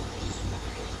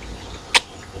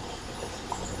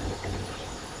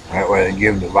 That way they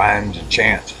give the vines a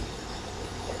chance.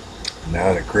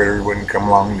 Now the critters wouldn't come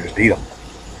along and just eat them.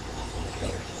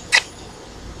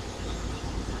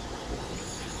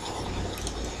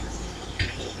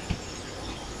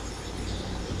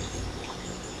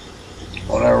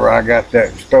 Whenever I got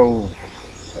that stove,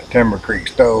 that Timber Creek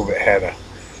stove, it had a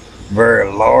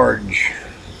very large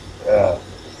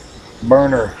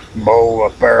burner bowl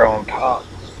up there on top.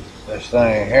 This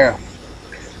thing here.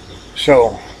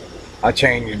 So I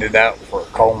changed it out for a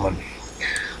Coleman.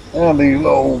 Now these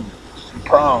little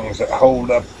prongs that hold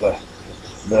up the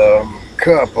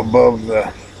cup above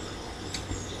the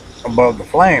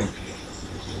flame.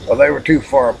 Well, they were too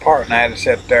far apart, and I had to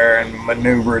sit there and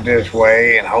maneuver it this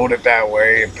way and hold it that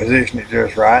way and position it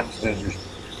just right instead of just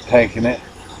taking it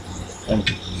and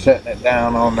setting it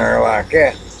down on there like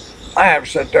that. I have to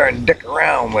sit there and dick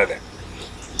around with it.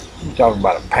 I'm talking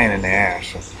about a pain in the ass.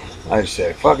 So I just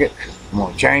said, fuck it, I'm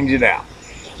going to change it out.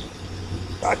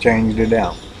 I changed it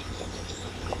out.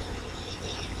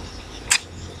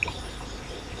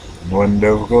 It wasn't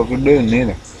difficult to do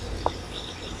neither.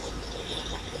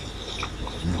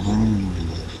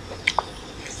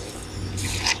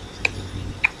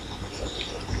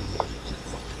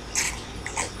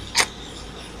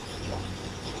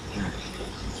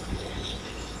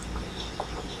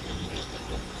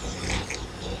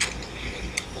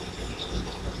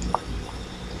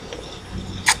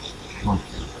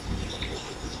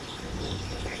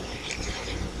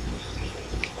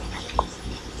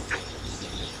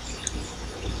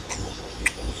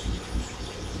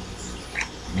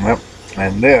 Yep,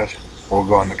 and this will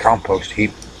go in the compost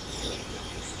heap.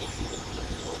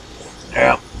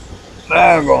 Yep,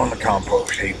 that'll go in the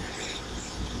compost heap.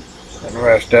 And the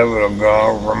rest of it will go,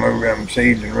 I'll remove them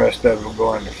seeds, and the rest of it will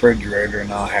go in the refrigerator,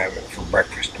 and I'll have it for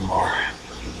breakfast tomorrow.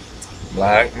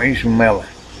 Like me some melon.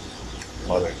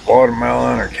 Whether it's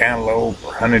watermelon or cantaloupe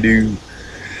or honeydew,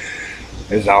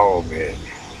 it's all good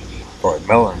as far as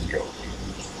melons go.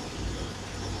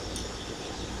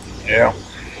 Yeah.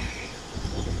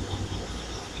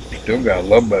 Still got a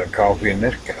little bit of coffee in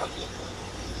this cup.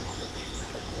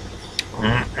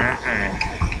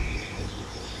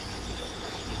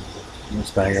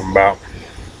 Just thinking about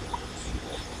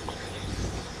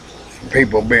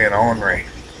people being ornery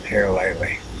here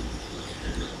lately.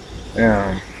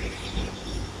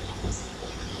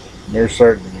 There's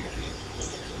certain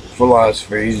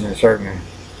philosophies and certain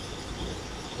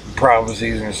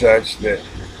prophecies and such that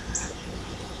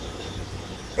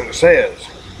it says,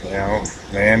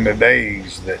 the end of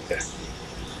days, that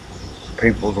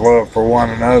people's love for one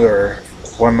another's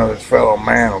fellow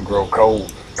man will grow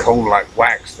cold like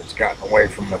wax that's gotten away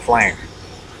from the flame.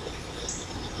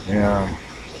 And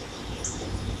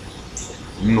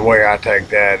the way I take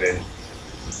that is,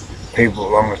 as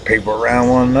long as people are around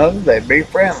one another, they be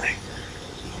friendly.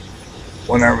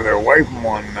 Whenever they're away from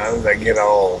one another, they get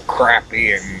all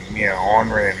crappy and,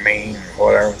 ornery and mean and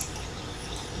whatever.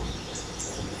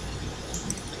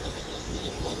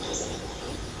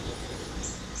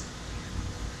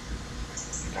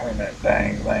 Turn that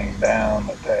dang thing down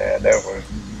a tad. That was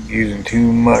using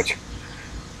too much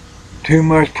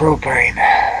propane.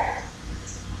 I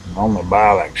only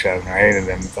buy like 7 or 8 of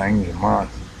them things a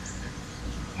month.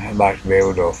 I'd like to be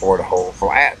able to afford a whole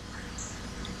flat.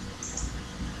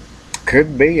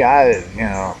 Could be,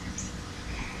 no.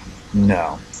 Was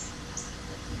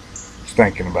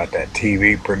thinking about that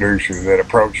TV producer that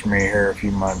approached me here a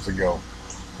few months ago.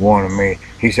 Wanted me,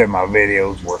 he said my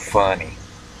videos were funny.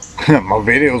 My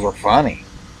videos are funny.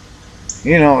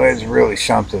 It's really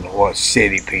something what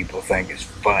city people think is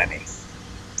funny.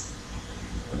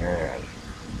 Yeah.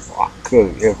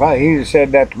 If he had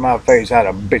said that to my face, I'd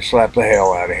have bitch slapped the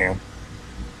hell out of him.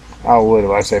 I would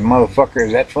have. I said, motherfucker,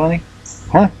 is that funny?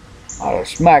 Huh? I'd have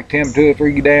smacked him 2 or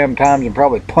 3 damn times and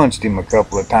probably punched him a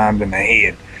couple of times in the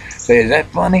head. Say, is that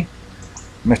funny?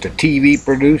 Mr. TV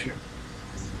producer?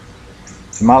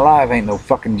 So my life ain't no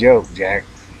fucking joke, Jack.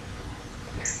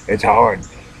 It's hard.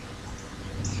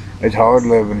 It's hard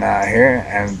living out here,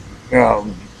 and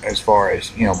as far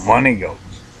as money goes.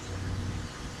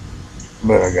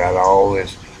 But I got all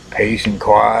this peace and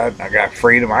quiet. I got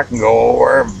freedom. I can go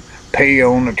over and pee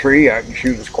on a tree. I can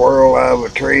shoot a squirrel out of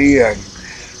a tree. I can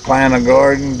plant a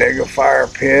garden, dig a fire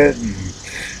pit, and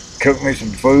cook me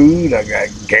some food. I got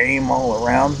game all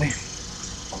around me.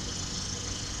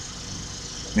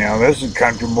 You know, this is a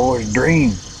country boy's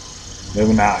dream,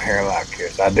 living out here like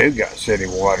this. I do got city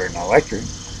water and electric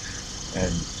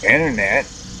and internet.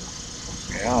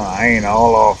 You know, I ain't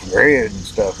all off grid and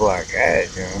stuff like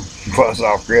that, you know. If I was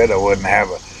off grid, I wouldn't have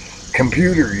a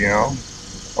computer, you know,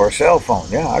 or a cell phone.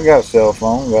 Yeah, I got a cell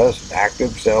phone, got an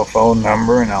active cell phone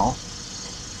number and all.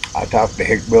 I talked to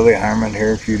Hickbilly Herman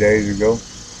here a few days ago,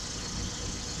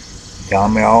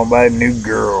 telling me all about a new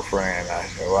girlfriend. I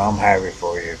said, well, I'm happy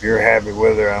for you. If you're happy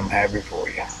with her, I'm happy for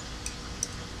you.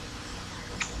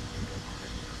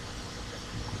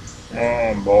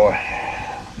 Oh boy,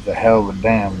 it's a hell of a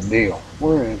damn deal.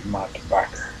 Where is my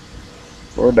tobacco?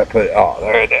 Where'd I put it? Oh,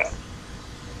 there it is.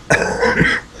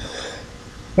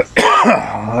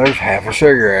 There's half a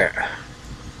cigarette.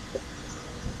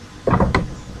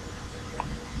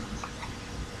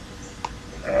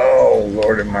 Oh,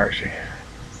 Lord have mercy.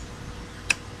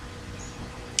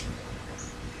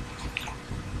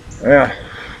 Yeah.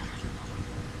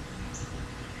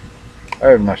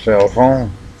 There's my cell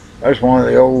phone. That's one of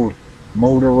the old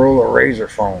Motorola Razor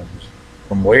phones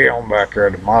from way on back there,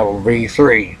 the Model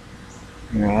V3.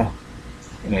 You know,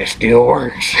 and it still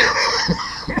works.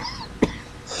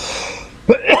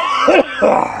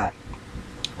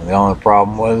 The only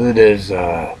problem with it is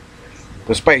the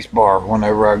space bar.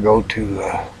 Whenever I go to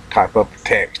type up a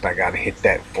text, I gotta hit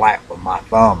that flat with my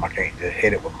thumb. I can't just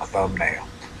hit it with my thumbnail.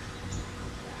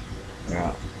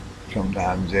 Yeah,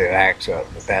 sometimes it acts up,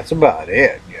 but that's about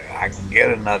it. Yeah, I can get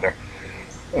another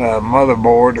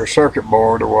motherboard or circuit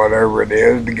board or whatever it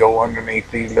is to go underneath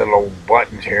these little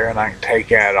buttons here, and I can take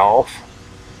that off.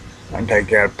 I can take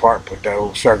that apart, put that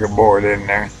old circuit board in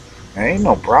there. It ain't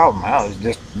no problem now. It's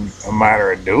just a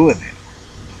matter of doing it.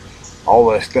 All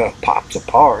that stuff pops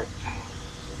apart.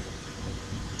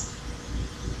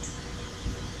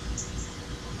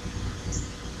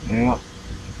 Yeah.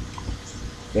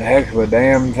 It's a heck of a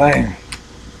damn thing.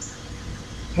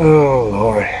 Oh,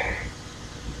 Lord.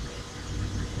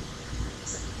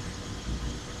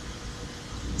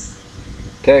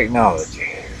 Technology.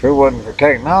 If it wasn't for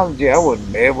technology, I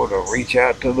wouldn't be able to reach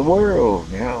out to the world,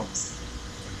 you know.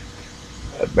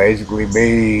 That'd basically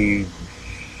be,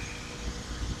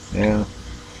 you know,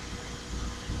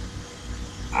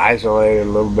 isolated a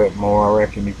little bit more, I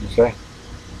reckon you can say.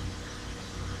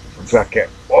 Looks like that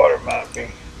water might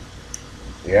be.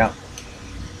 Yeah.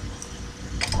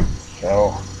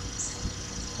 So,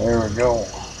 there we go.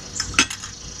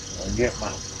 I'll get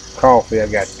my coffee. I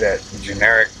got that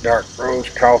generic dark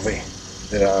roast coffee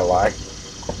that I like.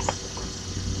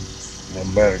 I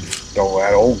better just throw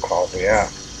that old coffee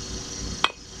out.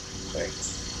 Okay.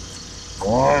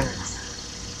 1,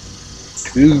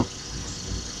 2,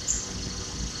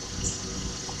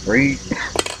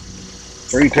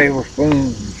 3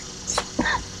 tablespoons.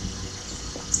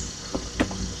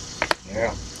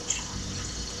 Yeah.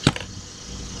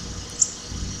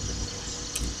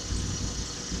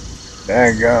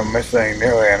 Daggum, this thing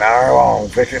nearly an hour long,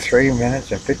 53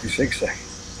 minutes and 56 seconds.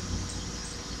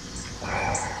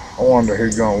 I wonder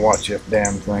who's going to watch this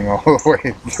damn thing all the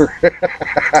way through.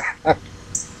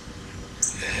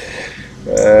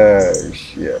 Oh,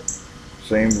 shit.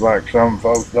 Seems like some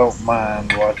folks don't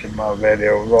mind watching my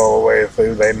videos all the way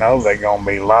through. They know they're going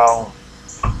to be long.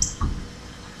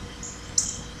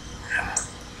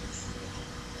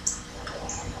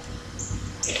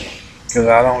 Because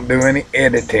I don't do any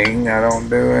editing. I don't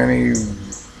do any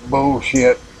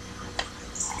bullshit.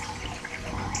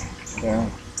 Yeah.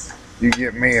 You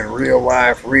get me in real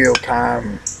life, real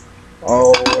time,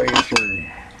 all the way through.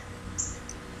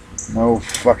 No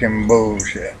fucking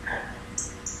bullshit.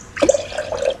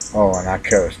 Oh, and I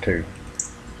cuss too.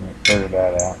 Figure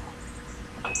that out.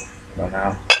 But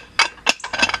now,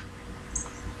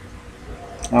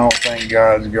 I don't think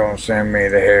God's gonna send me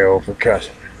to hell for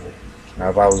cussing. Now,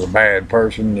 if I was a bad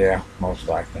person, yeah, most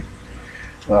likely.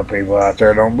 A lot of people out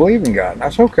there don't believe in God, and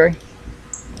that's okay.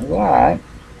 That's alright.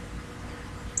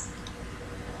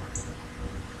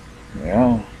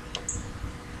 Yeah.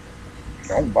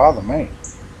 Don't bother me.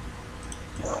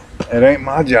 It ain't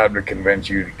my job to convince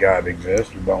you that God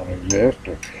exists or don't exist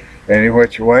or any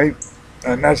which way.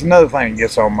 And that's another thing that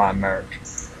gets on my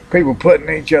nerves. People putting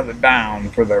each other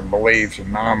down for their beliefs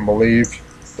and non-beliefs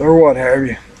or what have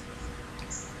you.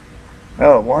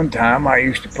 Well, at one time I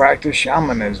used to practice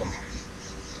shamanism.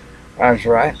 That's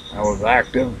right. I was an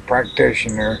active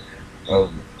practitioner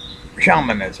of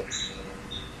shamanism.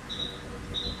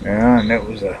 Yeah, and it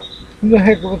was a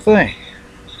heck of a thing.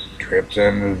 Trips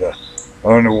into the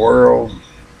underworld,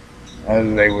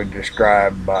 as they would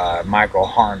describe by Michael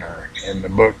Harner in the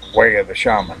book Way of the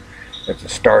Shaman. It's a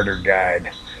starter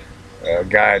guide, a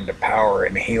guide to power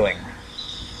and healing.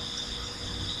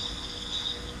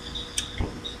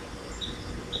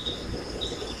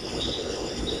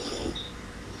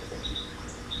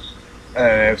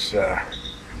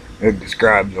 it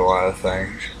describes a lot of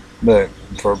things. But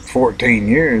for 14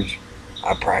 years,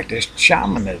 I practiced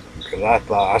shamanism because I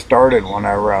thought I started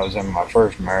whenever I was in my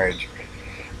first marriage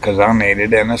because I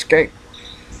needed an escape.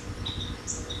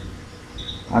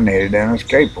 I needed an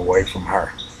escape away from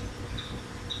her.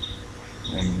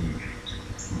 And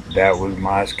that was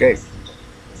my escape.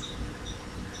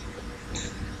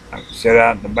 I could sit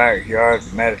out in the backyard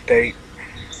and meditate.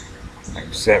 I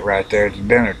could sit right there at the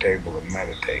dinner table and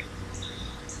meditate.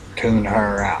 Tune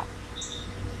her out.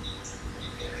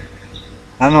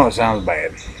 I know it sounds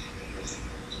bad,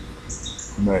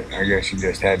 but I guess you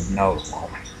just had to know the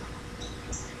woman.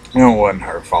 It wasn't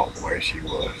her fault the way she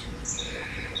was.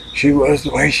 She was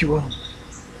the way she was.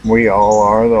 We all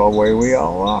are the way we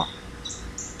all are.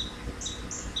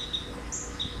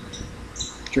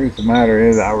 Truth of the matter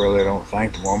is, I really don't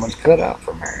think the woman's cut out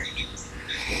for marriage.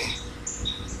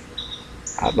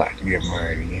 I'd like to get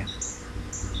married again.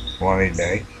 One of these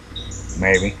days.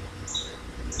 Maybe.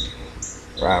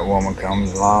 Right woman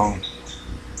comes along.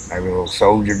 Maybe a little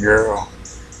soldier girl.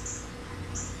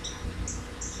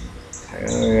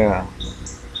 Hell yeah.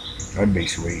 That'd be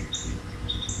sweet.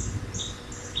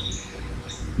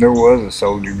 There was a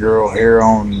soldier girl here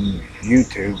on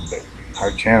YouTube, but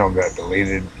her channel got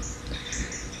deleted.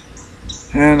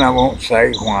 And I won't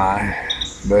say why,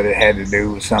 but it had to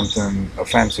do with something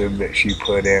offensive that she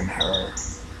put in her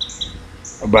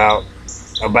about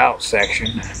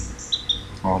section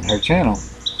on her channel.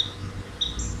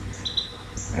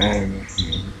 And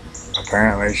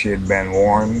apparently she had been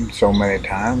warned so many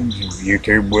times.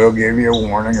 YouTube will give you a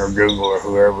warning, or Google, or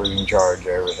whoever's in charge of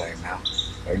everything now.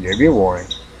 They'll give you a warning.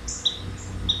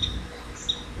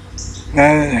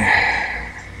 And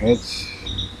it's,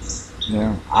 you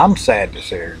know, I'm sad to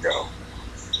see her go.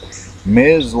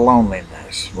 Ms.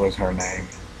 Loneliness was her name,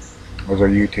 was her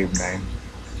YouTube name.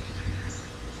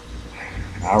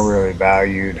 I really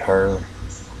valued her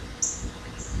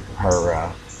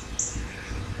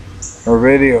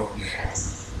videos.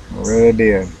 I really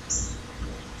did.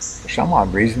 For some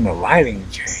odd reason, the lighting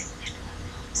changed.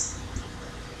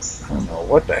 I don't know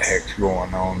what the heck's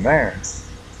going on there.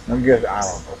 I guess, I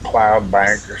don't know, cloud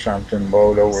bank or something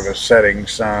blowed over the setting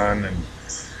sun, and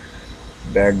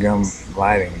dadgum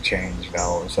lighting changed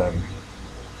all of a sudden.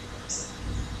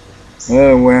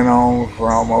 Well, it went on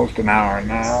for almost an hour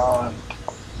now, and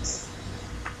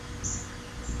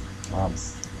I'm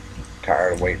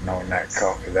tired of waiting on that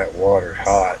coffee. That water's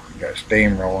hot. Got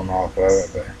steam rolling off of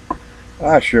it, but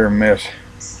I sure miss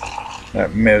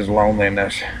that Ms.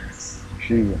 Loneliness.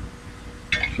 She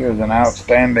was an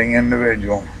outstanding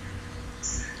individual,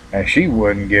 and she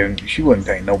wouldn't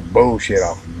take no bullshit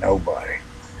off of nobody.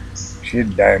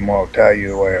 She'd damn well tell you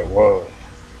the way it was.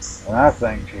 And I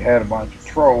think she had a bunch of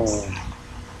trolls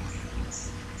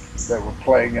that were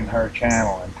plaguing her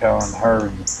channel and telling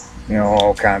her, you know,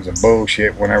 all kinds of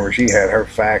bullshit whenever she had her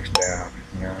facts down.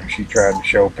 You know, she tried to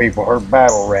show people her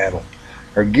battle rattle,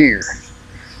 her gear,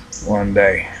 one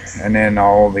day. And then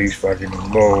all these fucking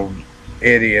little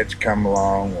idiots come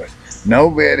along with no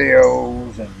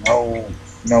videos and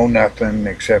no nothing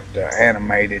except an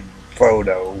animated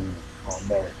photo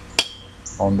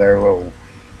on their little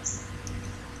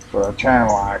for a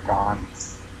channel icon.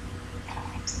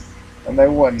 And they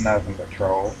wasn't nothing but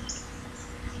trolls.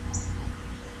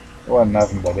 It wasn't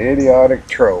nothing but idiotic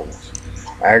trolls,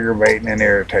 aggravating and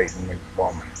irritating the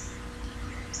woman.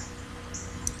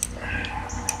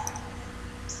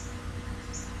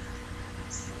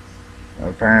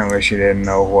 Apparently she didn't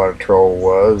know what a troll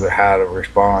was or how to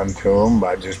respond to them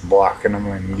by just blocking them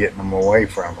and getting them away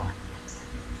from her.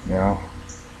 You know?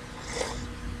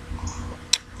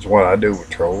 That's what I do with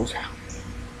trolls.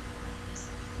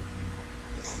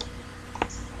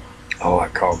 Oh,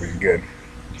 that coffee's good.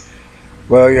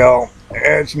 Well, y'all,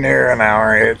 it's near an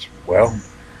hour. Well,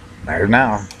 there's an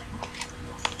hour.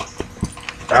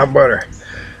 I better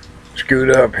scoot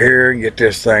up here and get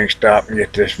this thing stopped and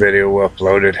get this video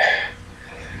uploaded.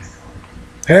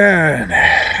 And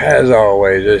as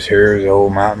always, this here is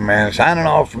old Mountain Man signing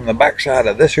off from the backside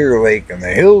of this here lake in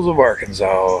the hills of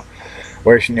Arkansas.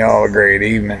 Wishing y'all a great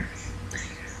evening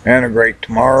and a great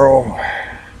tomorrow.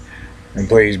 And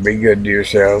please be good to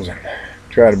yourselves and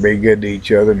try to be good to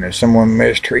each other. And if someone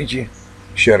mistreats you,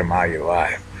 shut them out of your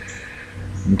life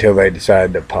until they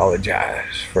decide to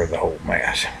apologize for the whole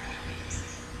mess.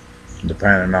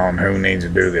 Depending on who needs to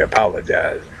do the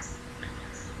apologizing.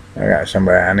 I got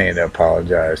somebody I need to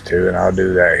apologize to, and I'll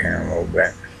do that here in a little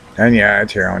bit. And yeah,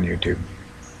 it's here on YouTube.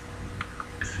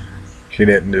 She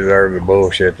didn't deserve the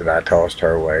bullshit that I tossed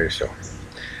her way, so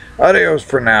adios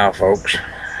for now, folks.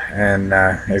 And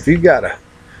if you got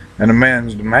an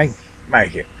amends to make,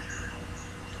 make it.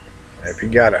 If you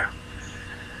gotta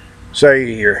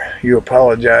say you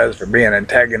apologize for being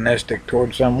antagonistic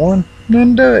towards someone,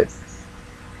 then do it.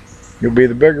 You'll be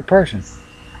the bigger person.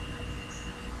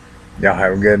 Y'all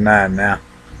have a good night now.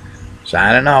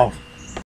 Signing off.